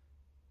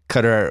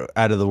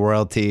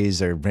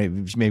royalties, or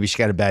maybe she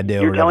got a bad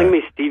deal. You're telling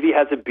me Stevie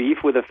has a beef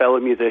with a fellow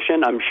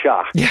musician? I'm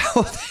shocked. Yeah,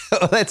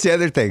 well, that's the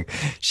other thing.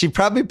 She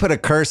probably put a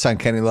curse on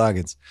Kenny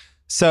Loggins.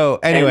 So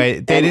anyway,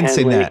 they didn't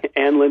sing that.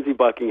 And Lindsey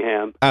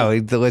Buckingham. Oh,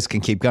 the list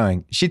can keep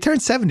going. She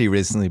turned 70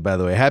 recently, by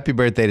the way. Happy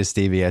birthday to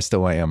Stevie. I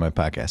still want you on my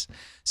podcast.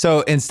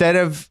 So instead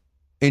of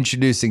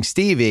introducing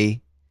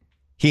Stevie,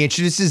 he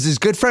introduces his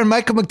good friend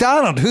Michael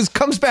McDonald, who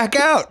comes back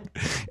out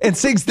and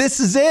sings This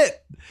Is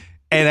It.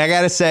 And I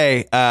got to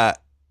say,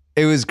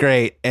 it was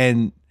great.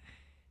 And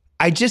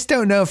I just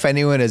don't know if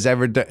anyone has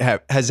ever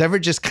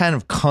just kind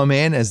of come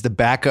in as the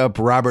backup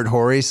Robert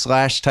Horry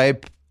 /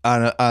 type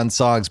on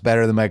songs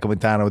better than Michael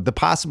McDonald, with the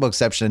possible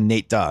exception of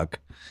Nate Dogg.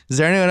 Is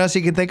there anyone else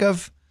you can think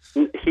of?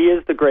 He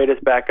is the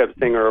greatest backup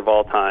singer of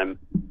all time.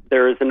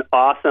 There is an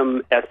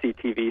awesome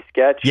SCTV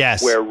sketch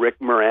where Rick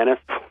Moranis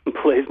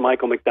plays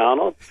Michael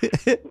McDonald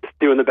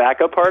doing the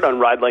backup part on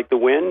Ride Like the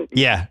Wind.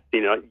 Yeah.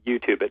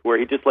 YouTube it, where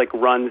he just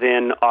runs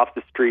in off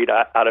the street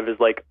out of his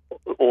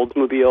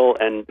Oldsmobile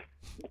and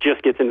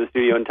just gets into the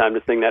studio in time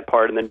to sing that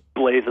part and then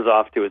blazes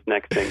off to his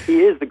next thing.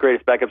 He is the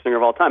greatest backup singer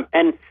of all time.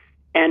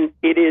 And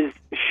it is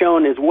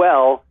shown as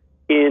well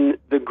in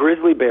the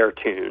Grizzly Bear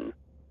tune,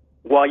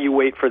 While You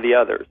Wait for the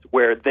Others,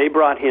 where they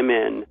brought him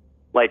in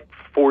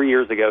 4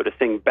 years ago to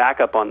sing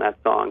backup on that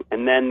song,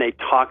 and then they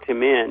talked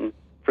him in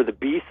for the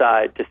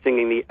B-side to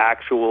singing the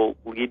actual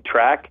lead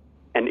track,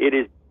 and it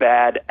is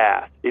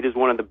badass. It is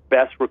one of the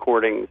best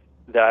recordings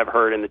that I've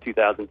heard in the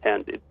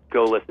 2010s.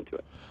 Go listen to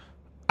it.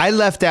 I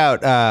left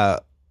out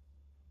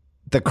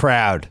the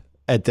crowd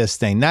at this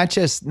thing, not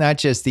just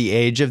the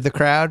age of the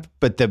crowd,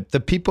 but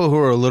the people who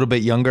were a little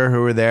bit younger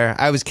who were there.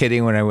 I was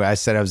kidding when I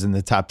said I was in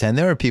the top 10.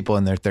 There were people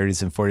in their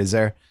 30s and 40s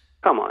there.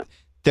 Come on.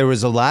 There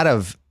was a lot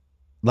of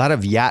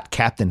yacht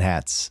captain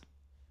hats.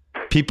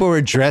 People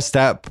were dressed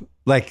up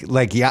like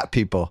yacht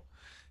people.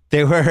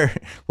 They were,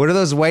 what are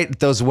those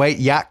white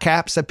yacht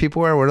caps that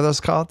people wear? What are those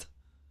called?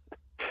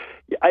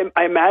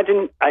 I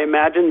imagine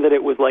that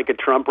it was like a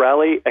Trump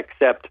rally,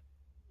 except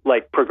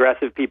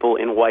progressive people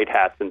in white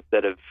hats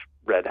instead of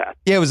red hats.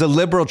 Yeah, it was a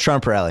liberal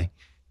Trump rally.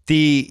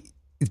 The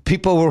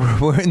people were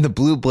wearing the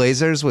blue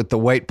blazers with the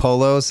white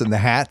polos and the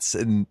hats,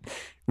 and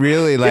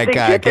really Did they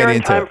get there in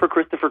into time it. for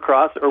Christopher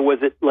Cross, or was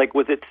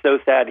it so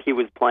sad he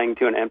was playing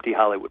to an empty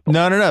Hollywood Bowl?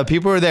 No.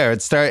 People were there.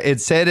 It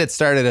said it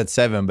started at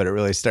 7, but it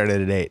really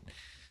started at 8.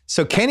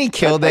 So Kenny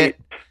killed it.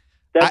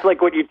 That's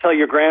like what you tell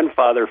your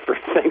grandfather for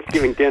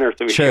Thanksgiving dinner,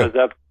 so he True. shows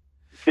up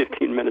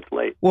 15 minutes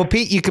late. Well,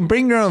 Pete, you can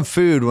bring your own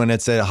food when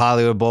it's a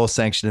Hollywood Bowl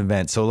sanctioned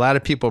event. So a lot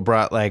of people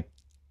brought like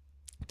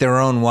their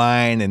own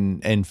wine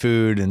and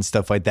food and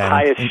stuff like that.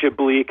 Highest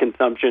Chablis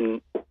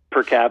consumption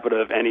per capita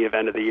of any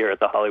event of the year at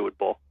the Hollywood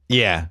Bowl.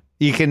 Yeah,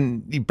 you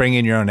bring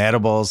in your own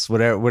edibles,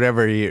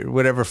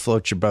 whatever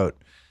floats your boat.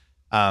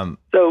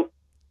 So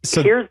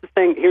here's the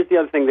thing. Here's the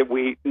other thing that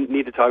we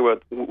need to talk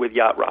about with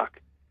Yacht Rock.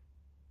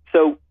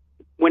 So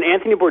when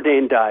Anthony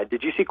Bourdain died,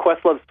 did you see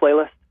Questlove's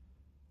playlist?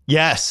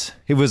 Yes,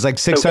 it was like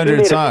So 600 he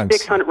made songs.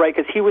 600, right?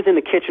 Because he was in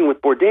the kitchen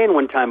with Bourdain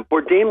one time.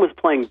 Bourdain was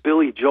playing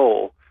Billy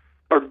Joel,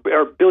 or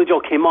Billy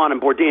Joel came on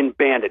and Bourdain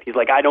banned it. He's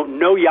like, I don't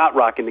know Yacht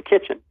Rock in the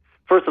kitchen.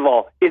 First of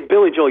all, is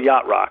Billy Joel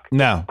Yacht Rock?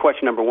 No.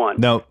 Question number one.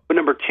 No. But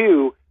number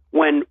two,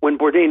 when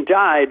Bourdain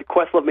died,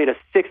 Questlove made a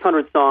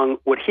 600-song,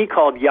 what he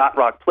called Yacht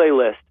Rock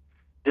playlist,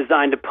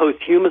 designed to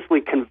posthumously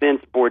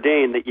convince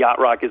Bourdain that Yacht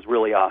Rock is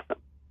really awesome.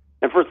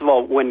 And first of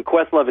all, when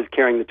Questlove is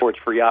carrying the torch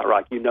for Yacht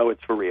Rock, you know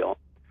it's for real.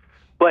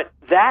 But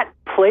that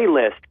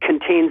playlist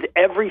contains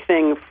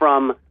everything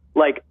from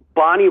like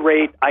Bonnie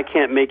Raitt, I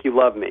Can't Make You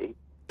Love Me,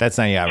 That's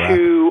not Yacht Rock.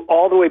 to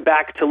all the way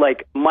back to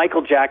like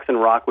Michael Jackson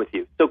Rock With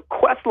You. So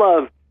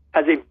Questlove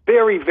has a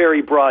very,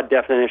 very broad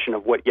definition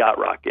of what Yacht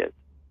Rock is.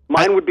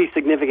 Mine would be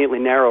significantly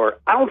narrower.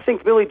 I don't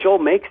think Billy Joel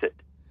makes it.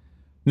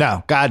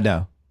 No, God,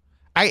 no.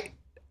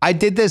 I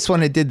did this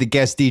when I did the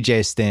guest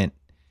DJ stint.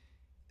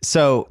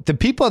 So the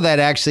people that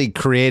actually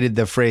created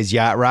the phrase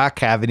yacht rock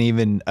have an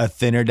even a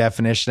thinner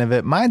definition of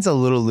it. Mine's a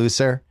little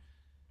looser.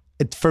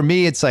 For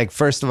me, it's like,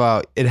 first of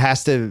all, it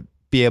has to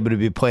be able to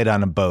be played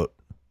on a boat.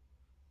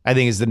 I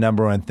think is the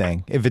number one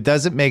thing. If it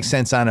doesn't make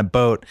sense on a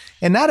boat,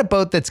 and not a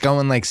boat that's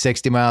going like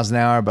 60 miles an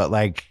hour, but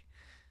like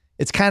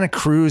it's kind of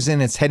cruising,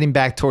 it's heading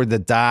back toward the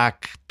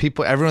dock.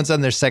 Everyone's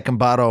on their second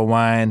bottle of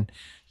wine.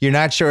 You're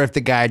not sure if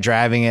the guy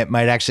driving it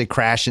might actually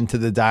crash into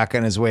the dock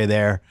on his way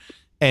there.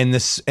 And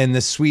the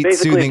sweet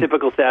Basically soothing, a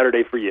typical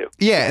Saturday for you.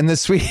 yeah, and the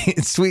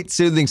sweet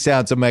soothing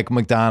sounds of Michael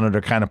McDonald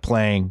are kind of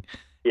playing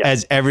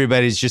as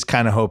everybody's just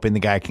kind of hoping the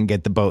guy can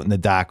get the boat in the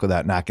dock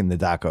without knocking the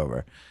dock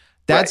over.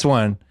 That's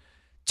one.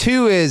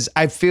 Two is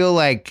I feel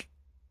like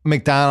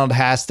McDonald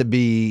has to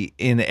be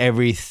in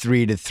every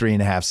 3 to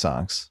 3.5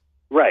 songs.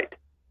 Right.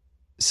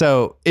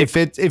 So if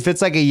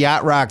it's like a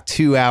Yacht Rock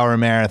 2-hour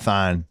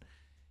marathon,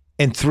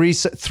 and three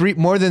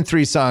more than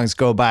 3 songs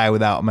go by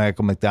without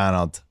Michael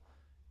McDonald,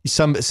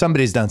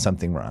 somebody's done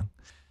something wrong.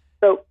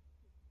 So,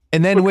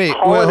 and then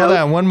hold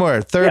on, one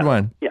more, third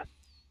one. Yeah.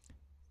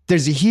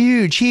 There's a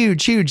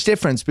huge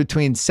difference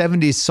between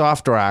 70s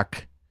soft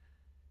rock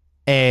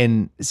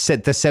and the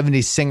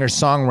 70s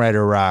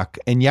singer-songwriter rock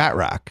and yacht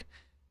rock.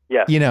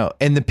 Yeah. You know,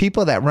 and the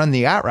people that run the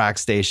yacht rock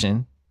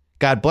station,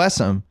 God bless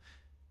them,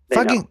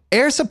 fucking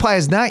Air Supply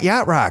is not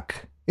yacht rock.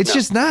 It's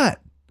just not.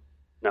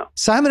 No.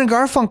 Simon and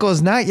Garfunkel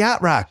is not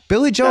yacht rock.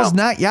 Billy Joel's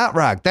not yacht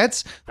rock.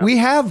 We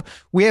have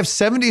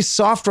 70s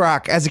soft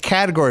rock as a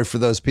category for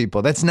those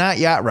people. That's not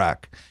yacht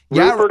rock.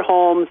 Rupert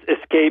Holmes'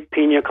 Escape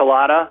Pina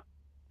Colada,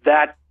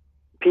 that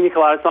Pina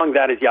Colada song,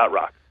 that is yacht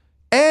rock.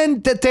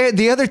 And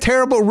the other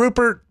terrible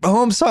Rupert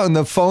Holmes song,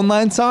 the phone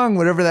line song,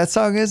 whatever that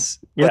song is.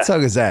 Yeah. What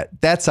song is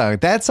that? That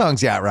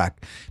song's yacht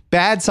rock.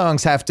 Bad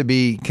songs have to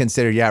be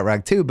considered yacht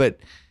rock too. But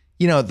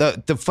you know,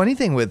 the funny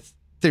thing with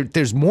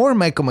there's more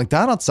Michael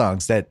McDonald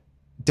songs that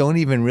don't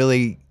even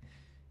really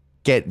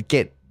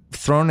get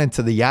thrown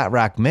into the yacht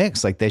rock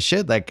mix like they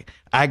should. Like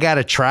I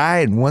Gotta Try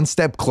and One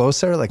Step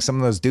Closer, like some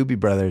of those Doobie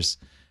Brothers.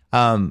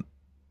 To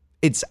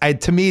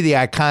me, the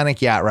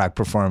iconic yacht rock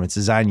performance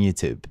is on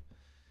YouTube.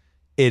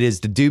 It is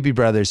the Doobie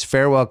Brothers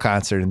farewell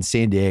concert in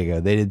San Diego.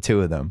 They did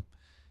 2 of them.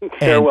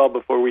 Farewell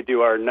before we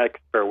do our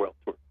next farewell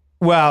tour.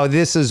 Well,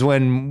 this is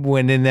when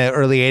in the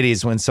early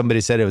 80s when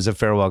somebody said it was a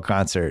farewell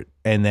concert.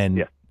 And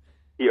then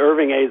the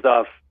Irving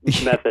Azoff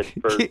method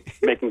for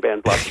making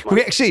bands lots of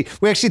money.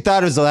 We actually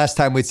thought it was the last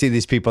time we'd see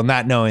these people,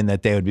 not knowing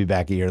that they would be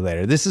back a year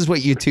later. This is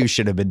what you two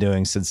should have been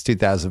doing since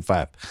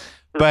 2005.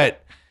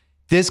 But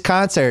this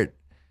concert,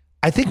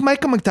 I think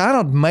Michael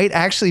McDonald might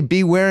actually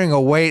be wearing a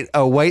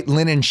white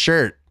linen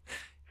shirt,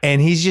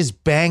 and he's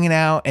just banging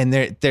out. And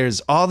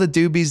there's all the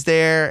doobies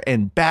there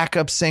and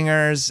backup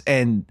singers,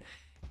 and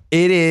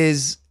it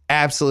is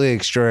absolutely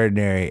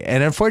extraordinary.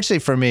 And unfortunately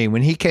for me,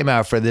 when he came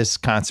out for this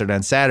concert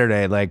on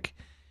Saturday, like,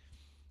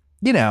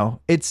 you know,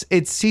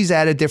 he's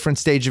at a different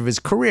stage of his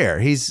career.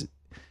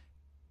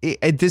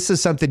 This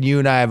is something you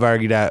and I have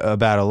argued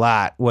about a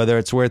lot, whether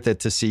it's worth it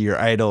to see your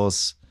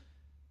idols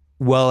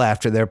well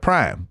after their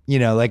prime. You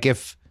know, like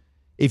if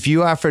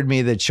you offered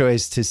me the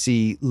choice to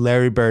see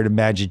Larry Bird and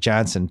Magic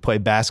Johnson play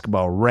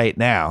basketball right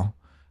now,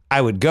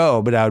 I would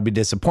go, but I would be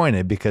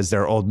disappointed because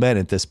they're old men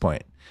at this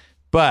point.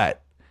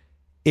 But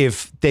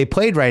if they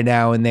played right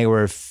now and they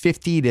were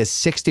 50 to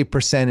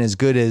 60% as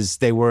good as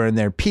they were in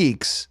their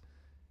peaks,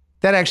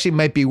 that actually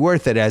might be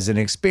worth it as an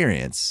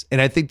experience.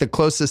 And I think the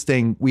closest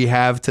thing we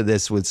have to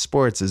this with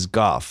sports is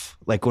golf.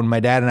 Like when my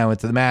dad and I went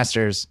to the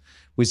Masters,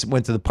 we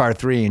went to the par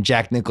 3 and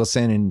Jack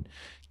Nicholson and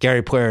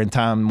Gary Player and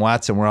Tom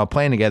Watson were all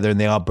playing together and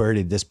they all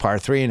birdied this par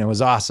 3 and it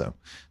was awesome.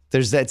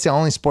 That's the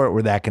only sport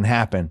where that can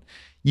happen.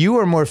 You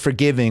are more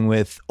forgiving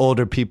with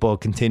older people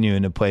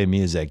continuing to play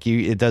music.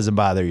 It doesn't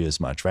bother you as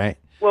much, right?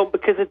 Well,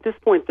 because at this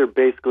point they're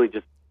basically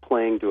just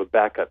playing to a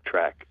backup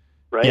track,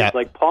 right? Yeah.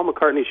 Like Paul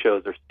McCartney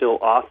shows are still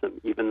awesome,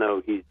 even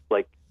though he's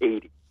like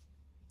 80.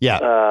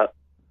 Yeah.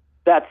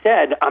 That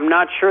said, I'm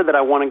not sure that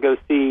I want to go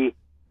see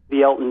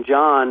the Elton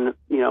John,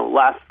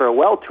 last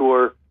farewell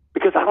tour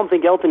because I don't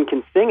think Elton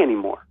can sing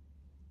anymore.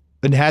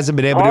 And hasn't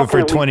been able to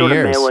for 20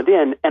 years. Mail it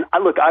in. And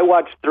I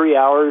watched 3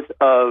 hours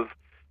of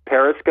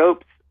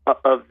Periscopes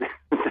of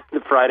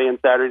the Friday and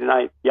Saturday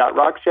night Yacht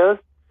Rock shows.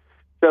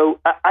 So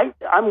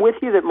I'm with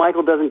you that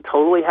Michael doesn't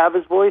totally have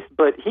his voice,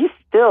 but he's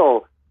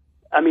still,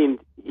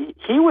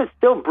 he was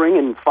still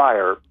bringing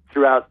fire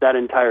throughout that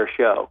entire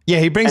show. Yeah,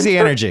 he brings the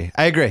energy.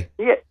 I agree.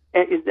 Yeah,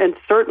 and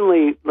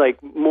certainly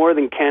like more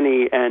than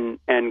Kenny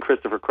and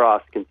Christopher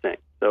Cross can sing.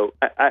 So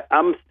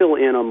I'm still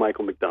in on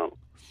Michael McDonald.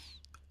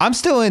 I'm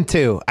still in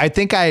too. I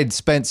think I had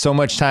spent so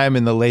much time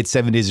in the late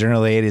 70s and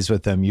early 80s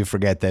with them. You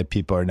forget that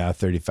people are now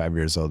 35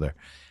 years older.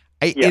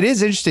 It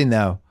is interesting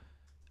though.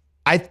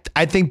 I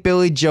think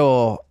Billy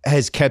Joel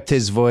has kept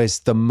his voice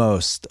the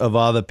most of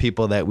all the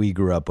people that we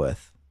grew up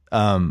with.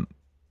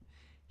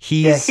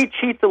 He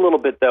cheats a little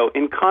bit though.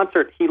 In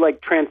concert, he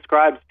like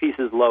transcribes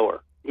pieces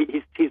lower.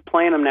 He's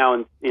playing them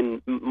now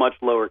in much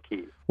lower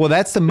keys. Well,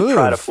 that's the move.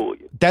 Try to fool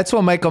you. That's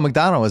what Michael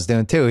McDonald was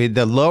doing too.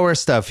 The lower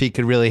stuff he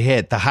could really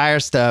hit. The higher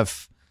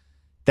stuff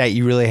that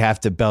you really have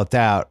to belt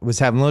out was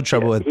having a little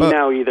trouble with.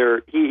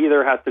 He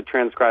either has to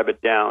transcribe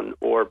it down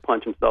or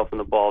punch himself in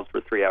the balls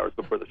for 3 hours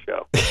before the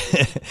show.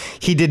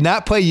 He did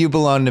not play "You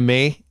Belong to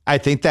Me." I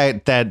think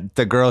that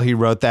the girl he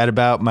wrote that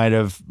about might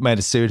have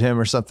sued him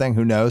or something.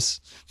 Who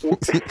knows?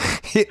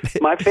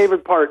 My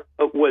favorite part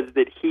was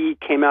that he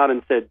came out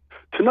and said,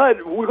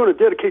 "Tonight we're going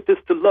to dedicate this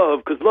to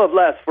love because love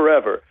lasts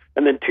forever."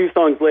 And then 2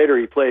 songs later,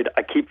 he played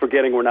 "I Keep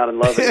Forgetting We're Not in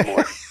Love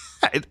Anymore."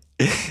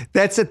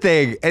 That's the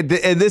thing. And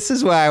this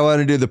is why I want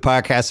to do the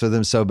podcast with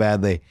him so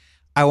badly.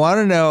 I want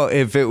to know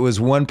if it was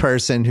one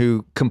person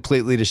who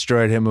completely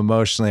destroyed him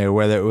emotionally or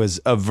whether it was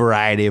a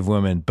variety of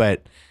women.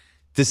 But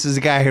this is a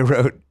guy who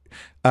wrote,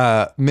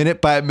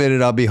 "Minute by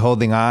minute, I'll be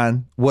holding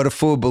on. What a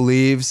fool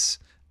believes.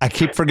 I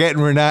keep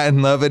forgetting we're not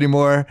in love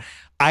anymore.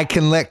 I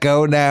can let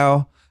go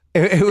now."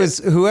 It was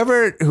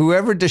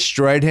whoever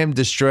destroyed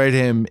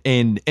him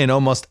in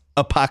almost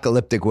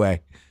apocalyptic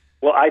way.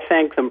 Well, I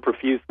thank them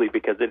profusely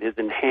because it has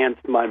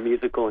enhanced my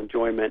musical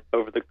enjoyment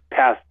over the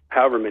past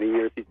however many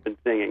years he's been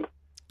singing.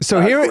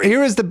 So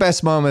here is the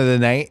best moment of the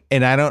night,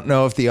 and I don't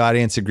know if the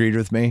audience agreed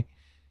with me,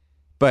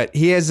 but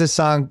he has a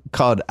song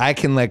called "I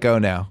Can Let Go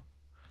Now."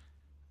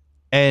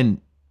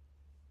 And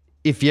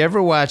if you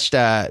ever watched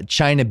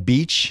China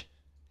Beach,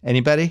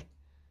 anybody?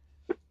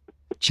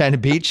 China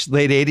Beach,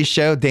 late 80s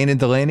show, Dana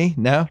Delaney?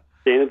 No?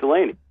 Dana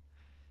Delaney.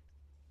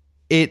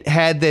 It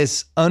had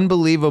this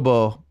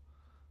unbelievable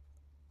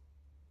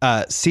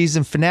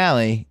season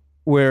finale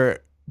where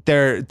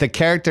the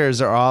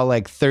characters are all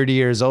like 30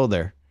 years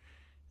older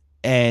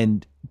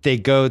and they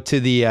go to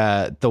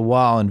the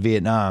wall in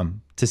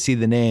Vietnam to see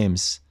the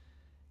names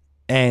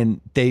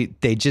and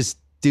they just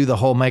do the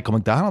whole Michael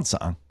McDonald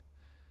song.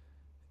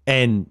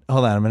 And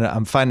hold on,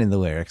 I'm finding the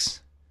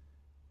lyrics.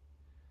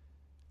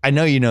 I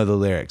know you know the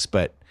lyrics,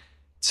 but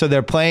so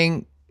they're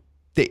playing.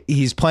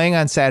 He's playing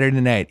on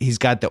Saturday night. He's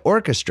got the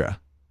orchestra.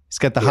 He's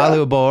got the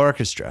Hollywood Bowl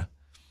Orchestra.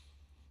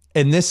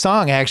 And this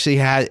song actually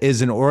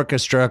is an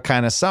orchestra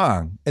kind of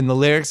song. And the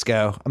lyrics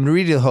go, I'm going to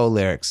read you the whole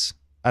lyrics.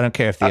 I don't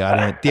care if the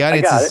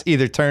audience is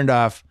either turned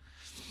off.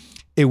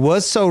 It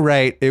was so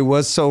right. It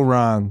was so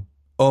wrong.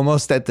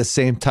 Almost at the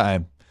same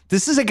time.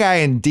 This is a guy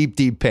in deep,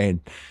 deep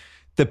pain.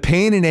 The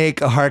pain and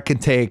ache a heart can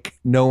take,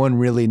 no one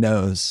really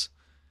knows.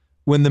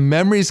 When the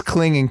memories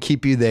cling and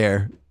keep you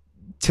there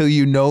till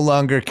you no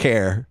longer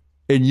care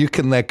and you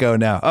can let go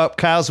now. Oh,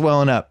 Kyle's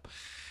welling up.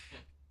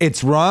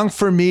 It's wrong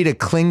for me to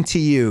cling to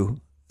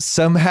you.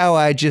 Somehow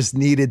I just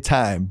needed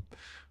time.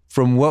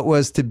 From what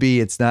was to be,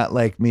 it's not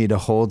like me to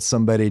hold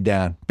somebody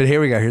down. But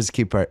here we go. Here's the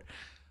key part.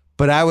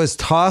 But I was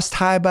tossed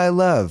high by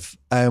love.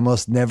 I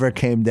almost never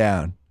came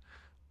down.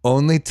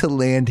 Only to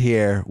land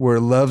here where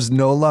love's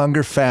no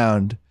longer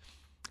found,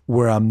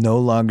 where I'm no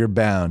longer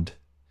bound.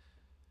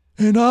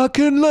 And I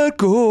can let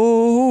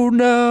go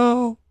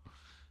now.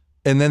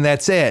 And then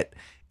that's it.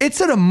 It's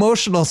an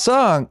emotional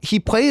song. He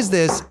plays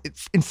this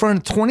in front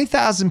of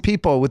 20,000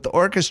 people with the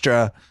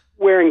orchestra.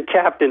 Wearing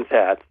captain's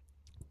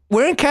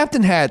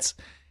hats.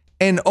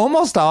 And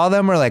almost all of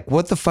them are like,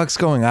 what the fuck's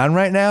going on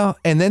right now?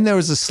 And then there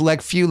was a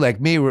select few like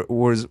me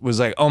was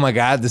like, oh my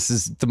God, this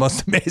is the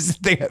most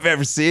amazing thing I've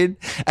ever seen.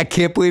 I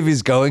can't believe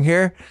he's going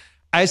here.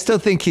 I still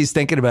think he's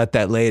thinking about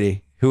that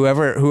lady.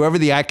 Whoever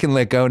the I Can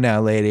Let Go Now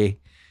lady.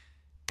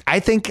 I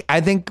think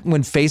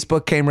when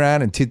Facebook came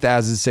around in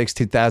 2006,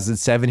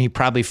 2007, he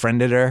probably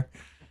friended her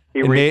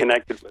he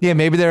reconnected with. Yeah,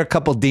 maybe there are a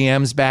couple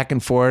DMs back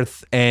and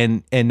forth,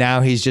 and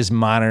now he's just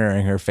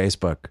monitoring her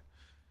Facebook,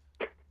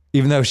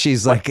 even though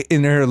she's like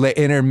in her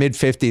mid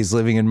 50s,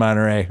 living in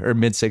Monterey, or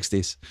mid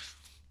 60s.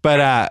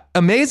 But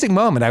amazing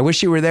moment. I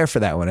wish you were there for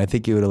that one. I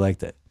think you would have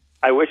liked it.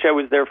 I wish I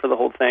was there for the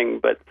whole thing,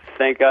 but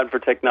thank God for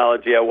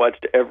technology. I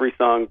watched every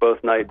song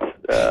both nights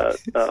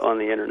on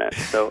the internet,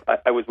 so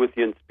I was with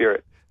you in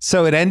spirit.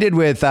 So it ended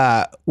with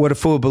 "What a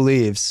Fool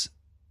Believes,"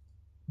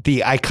 the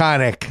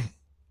iconic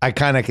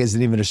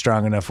isn't even a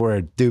strong enough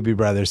word, Doobie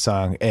Brothers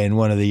song, and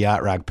one of the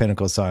Yacht Rock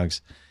pinnacle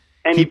songs.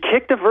 And he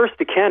kicked a verse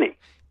to Kenny.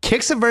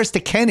 Kicks a verse to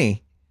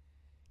Kenny.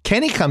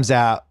 Kenny comes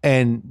out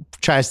and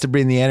tries to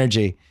bring the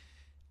energy.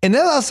 And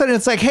then all of a sudden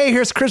it's like, hey,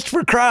 here's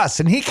Christopher Cross.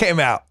 And he came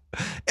out.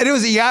 And it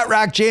was a Yacht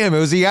Rock jam. It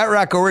was a Yacht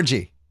Rock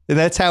orgy. And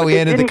that's how we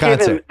ended the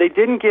concert. They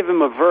didn't give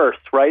him a verse,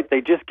 right?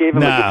 They just gave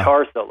him a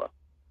guitar solo.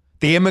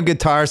 They gave him a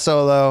guitar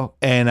solo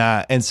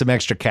and some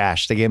extra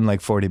cash. They gave him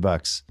like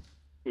 $40.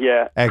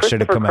 Yeah. Extra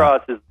to come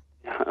Cross out. Is,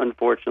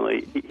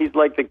 unfortunately, he's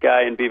like the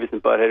guy in Beavis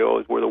and Butthead who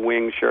always wore the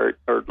wing shirt,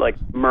 or like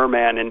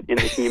Merman in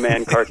the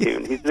He-Man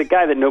cartoon. He's the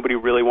guy that nobody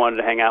really wanted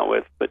to hang out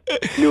with, but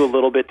knew a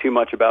little bit too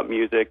much about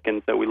music,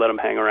 and so we let him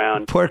hang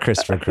around. Poor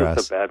Christopher I feel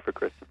Cross. so bad for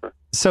Christopher.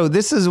 So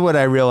this is what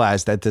I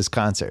realized at this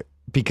concert,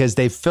 because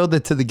they filled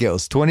it to the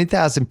gills,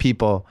 20,000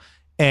 people.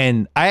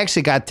 And I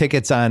actually got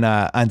tickets on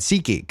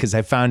SeatGeek, because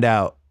I found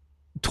out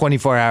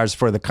 24 hours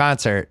before the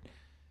concert,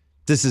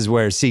 this is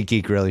where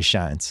SeatGeek really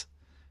shines.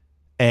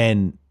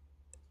 And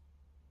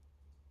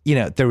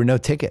there were no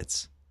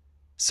tickets.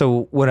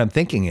 So what I'm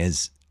thinking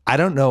is, I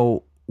don't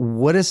know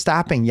what is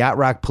stopping Yacht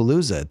Rock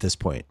Palooza at this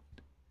point.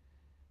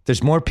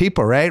 There's more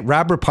people, right?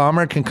 Robert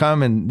Palmer can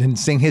come and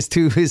sing his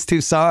two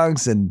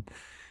songs, and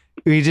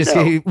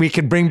we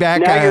could bring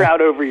back. Now you're out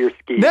over your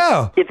skis.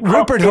 No,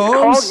 Rupert It's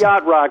Holmes. called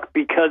Yacht Rock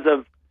because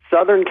of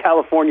Southern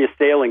California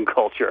sailing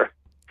culture,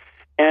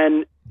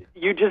 and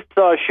you just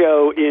saw a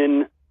show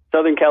in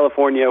Southern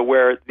California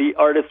where the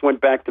artists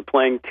went back to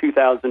playing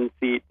 2,000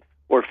 seat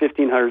or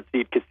 1,500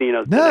 seat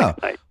casinos the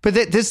next night. But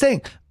this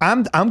thing,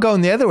 I'm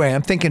going the other way.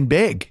 I'm thinking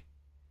big.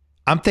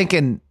 I'm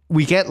thinking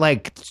we get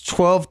like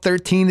 12,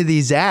 13 of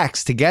these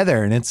acts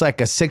together, and it's like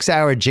a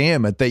 6-hour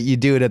jam. That you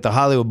do it at the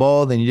Hollywood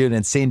Bowl, then you do it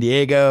in San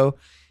Diego,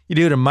 you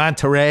do it in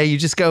Monterey. You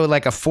just go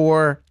like a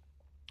 4.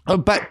 Oh,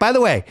 but by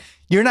the way,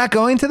 you're not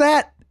going to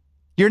that?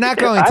 You're not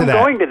going to that.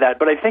 I'm going to that,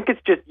 but I think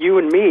it's just you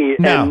and me.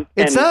 No,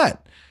 it's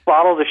not.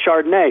 Bottles of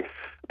Chardonnay.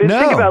 No.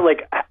 Think about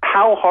like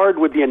how hard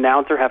would the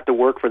announcer have to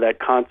work for that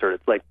concert?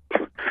 It's like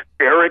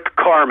Eric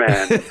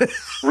Carman,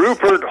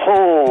 Rupert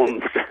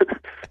Holmes,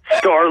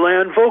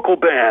 Starland Vocal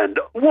Band,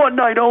 one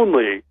night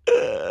only.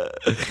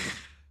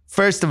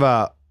 First of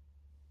all,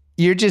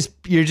 you're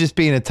just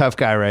being a tough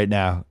guy right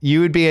now.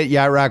 You would be at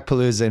Yacht Rock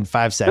Palooza in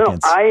 5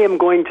 seconds. No, I am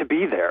going to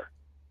be there.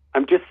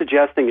 I'm just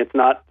suggesting it's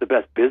not the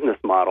best business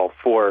model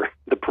for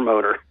the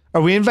promoter.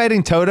 Are we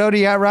inviting Toto to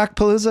Yacht Rock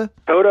Palooza?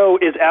 Toto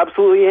is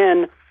absolutely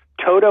in.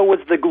 Toto was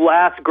the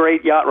last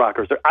great yacht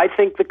rockers. I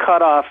think the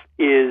cutoff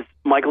is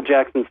Michael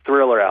Jackson's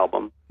Thriller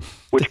album,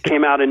 which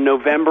came out in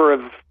November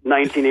of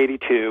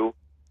 1982.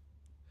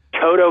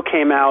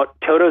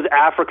 Toto's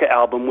Africa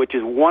album, which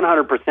is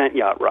 100%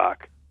 yacht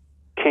rock,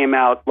 came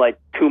out like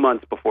 2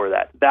 months before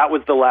that. That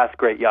was the last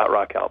great yacht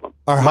rock album.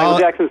 Michael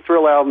Jackson's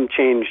Thriller album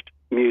changed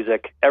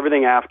music.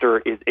 Everything after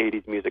is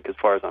 80s music as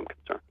far as I'm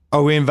concerned.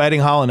 Are we inviting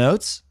Hall &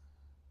 Oates?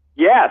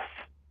 Yes.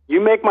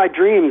 You Make My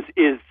Dreams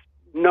is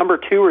number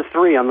 2 or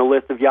 3 on the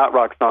list of yacht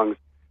rock songs,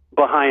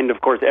 behind,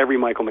 of course, every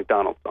Michael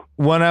McDonald song.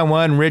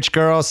 One-on-One, Rich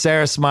Girl,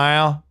 Sarah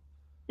Smile.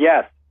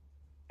 Yes,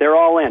 they're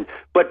all in.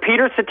 But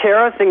Peter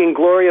Cetera singing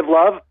Glory of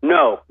Love?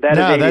 No, that's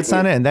not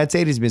music. in. That's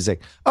 80s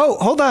music. Oh,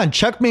 hold on.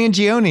 Chuck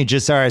Mangione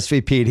just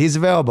RSVP'd. He's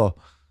available.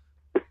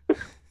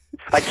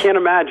 I can't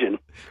imagine.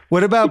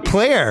 What about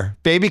Player?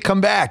 Baby,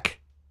 Come Back.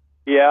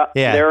 Yeah.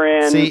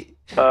 They're in. See,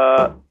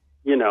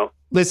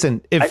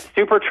 listen, if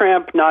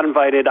Supertramp not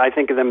invited, I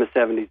think of them as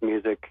 70s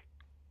music.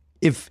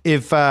 If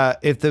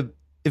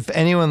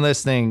anyone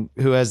listening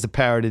who has the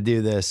power to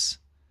do this,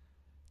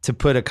 to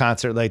put a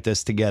concert like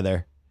this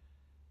together,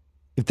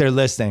 if they're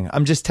listening,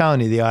 I'm just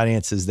telling you, the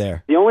audience is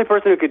there. The only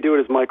person who could do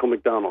it is Michael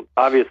McDonald,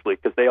 obviously,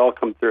 because they all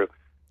come through.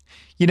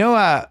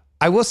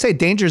 I will say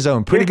Danger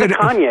Zone, pretty good. The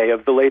Kanye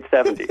of the late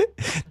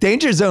 70s.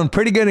 Danger Zone,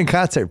 pretty good in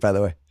concert, by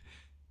the way.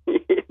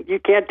 You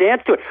can't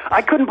dance to it.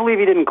 I couldn't believe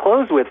he didn't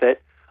close with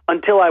it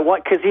until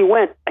because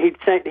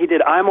he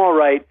did I'm All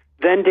Right,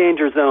 then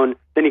Danger Zone,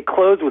 then he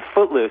closed with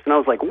Footloose, and I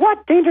was like,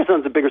 what? Danger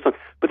Zone's a bigger song.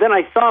 But then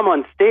I saw him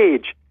on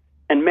stage,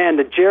 and man,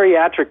 the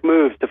geriatric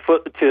moves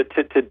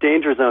to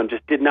Danger Zone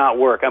just did not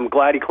work. I'm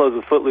glad he closed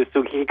with Footloose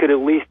so he could at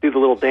least do the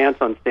little dance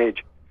on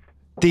stage.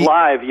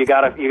 Live, you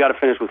gotta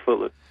finish with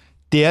Footloose.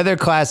 The other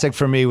classic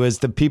for me was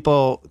the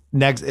people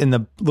next in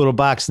the little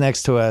box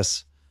next to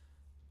us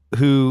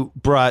who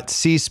brought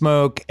Sea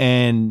Smoke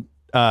and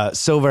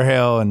Silver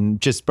Hill and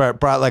just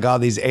brought like all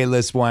these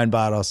A-list wine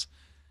bottles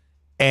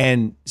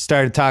and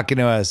started talking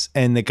to us.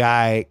 And the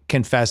guy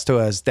confessed to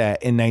us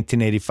that in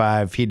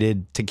 1985 he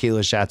did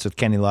tequila shots with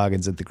Kenny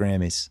Loggins at the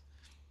Grammys.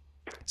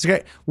 It's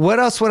great. What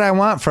else would I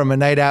want from a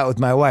night out with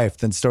my wife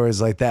than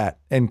stories like that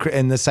and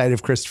the sight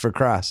of Christopher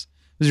Cross?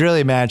 It was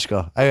really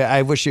magical.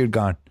 I wish you had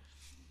gone.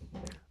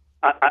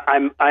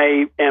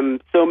 I am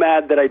so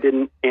mad that I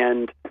didn't,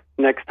 and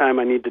next time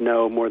I need to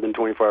know more than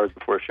 24 hours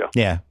before a show.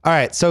 Yeah. All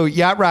right. So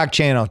Yacht Rock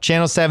channel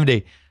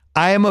 70.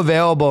 I am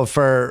available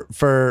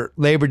for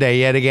Labor Day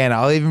yet again.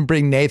 I'll even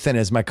bring Nathan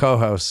as my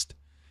co-host,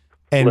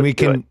 and we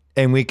can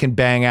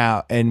bang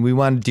out. And we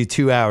want to do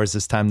 2 hours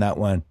this time, not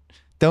one.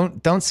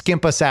 Don't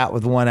skimp us out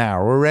with 1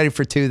 hour. We're ready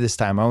for 2 this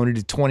time. I want to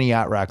do 20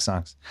 Yacht Rock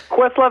songs.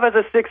 Questlove has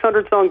a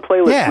 600-song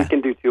playlist. Yeah. We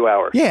can do 2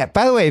 hours. Yeah.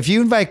 By the way, if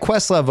you invite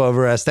Questlove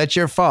over us, that's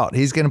your fault.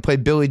 He's going to play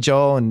Billy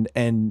Joel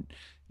and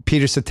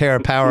Peter Cetera,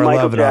 Power Michael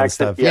Love, and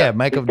Jackson, all that stuff. Yeah,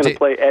 Michael. He's going to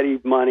play Eddie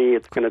Money.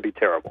 It's going to be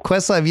terrible.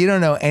 Questlove, you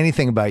don't know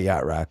anything about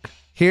Yacht Rock.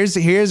 Here's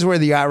where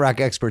the Yacht Rock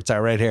experts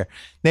are right here.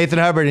 Nathan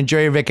Hubbard,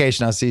 enjoy your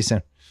vacation. I'll see you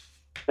soon.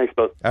 Thanks,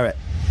 both. All right.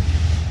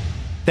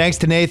 Thanks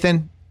to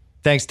Nathan.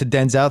 Thanks to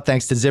Denzel.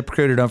 Thanks to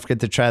ZipRecruiter. Don't forget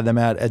to try them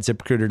out at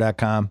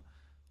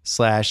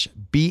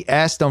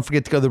ZipRecruiter.com/BS. Don't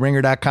forget to go to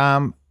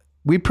TheRinger.com.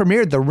 We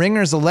premiered the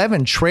Ringers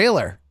 11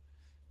 trailer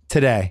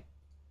today.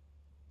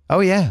 Oh,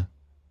 yeah.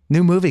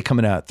 New movie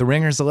coming out, The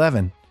Ringers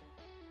 11.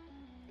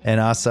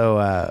 And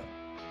also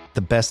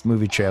the best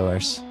movie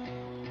trailers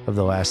of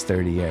the last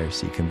 30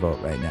 years. You can vote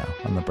right now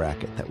on the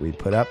bracket that we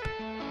put up.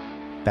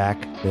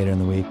 Back later in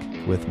the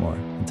week with more.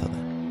 Until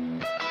then.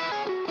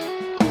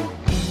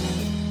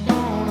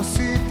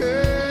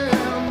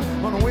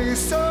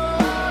 So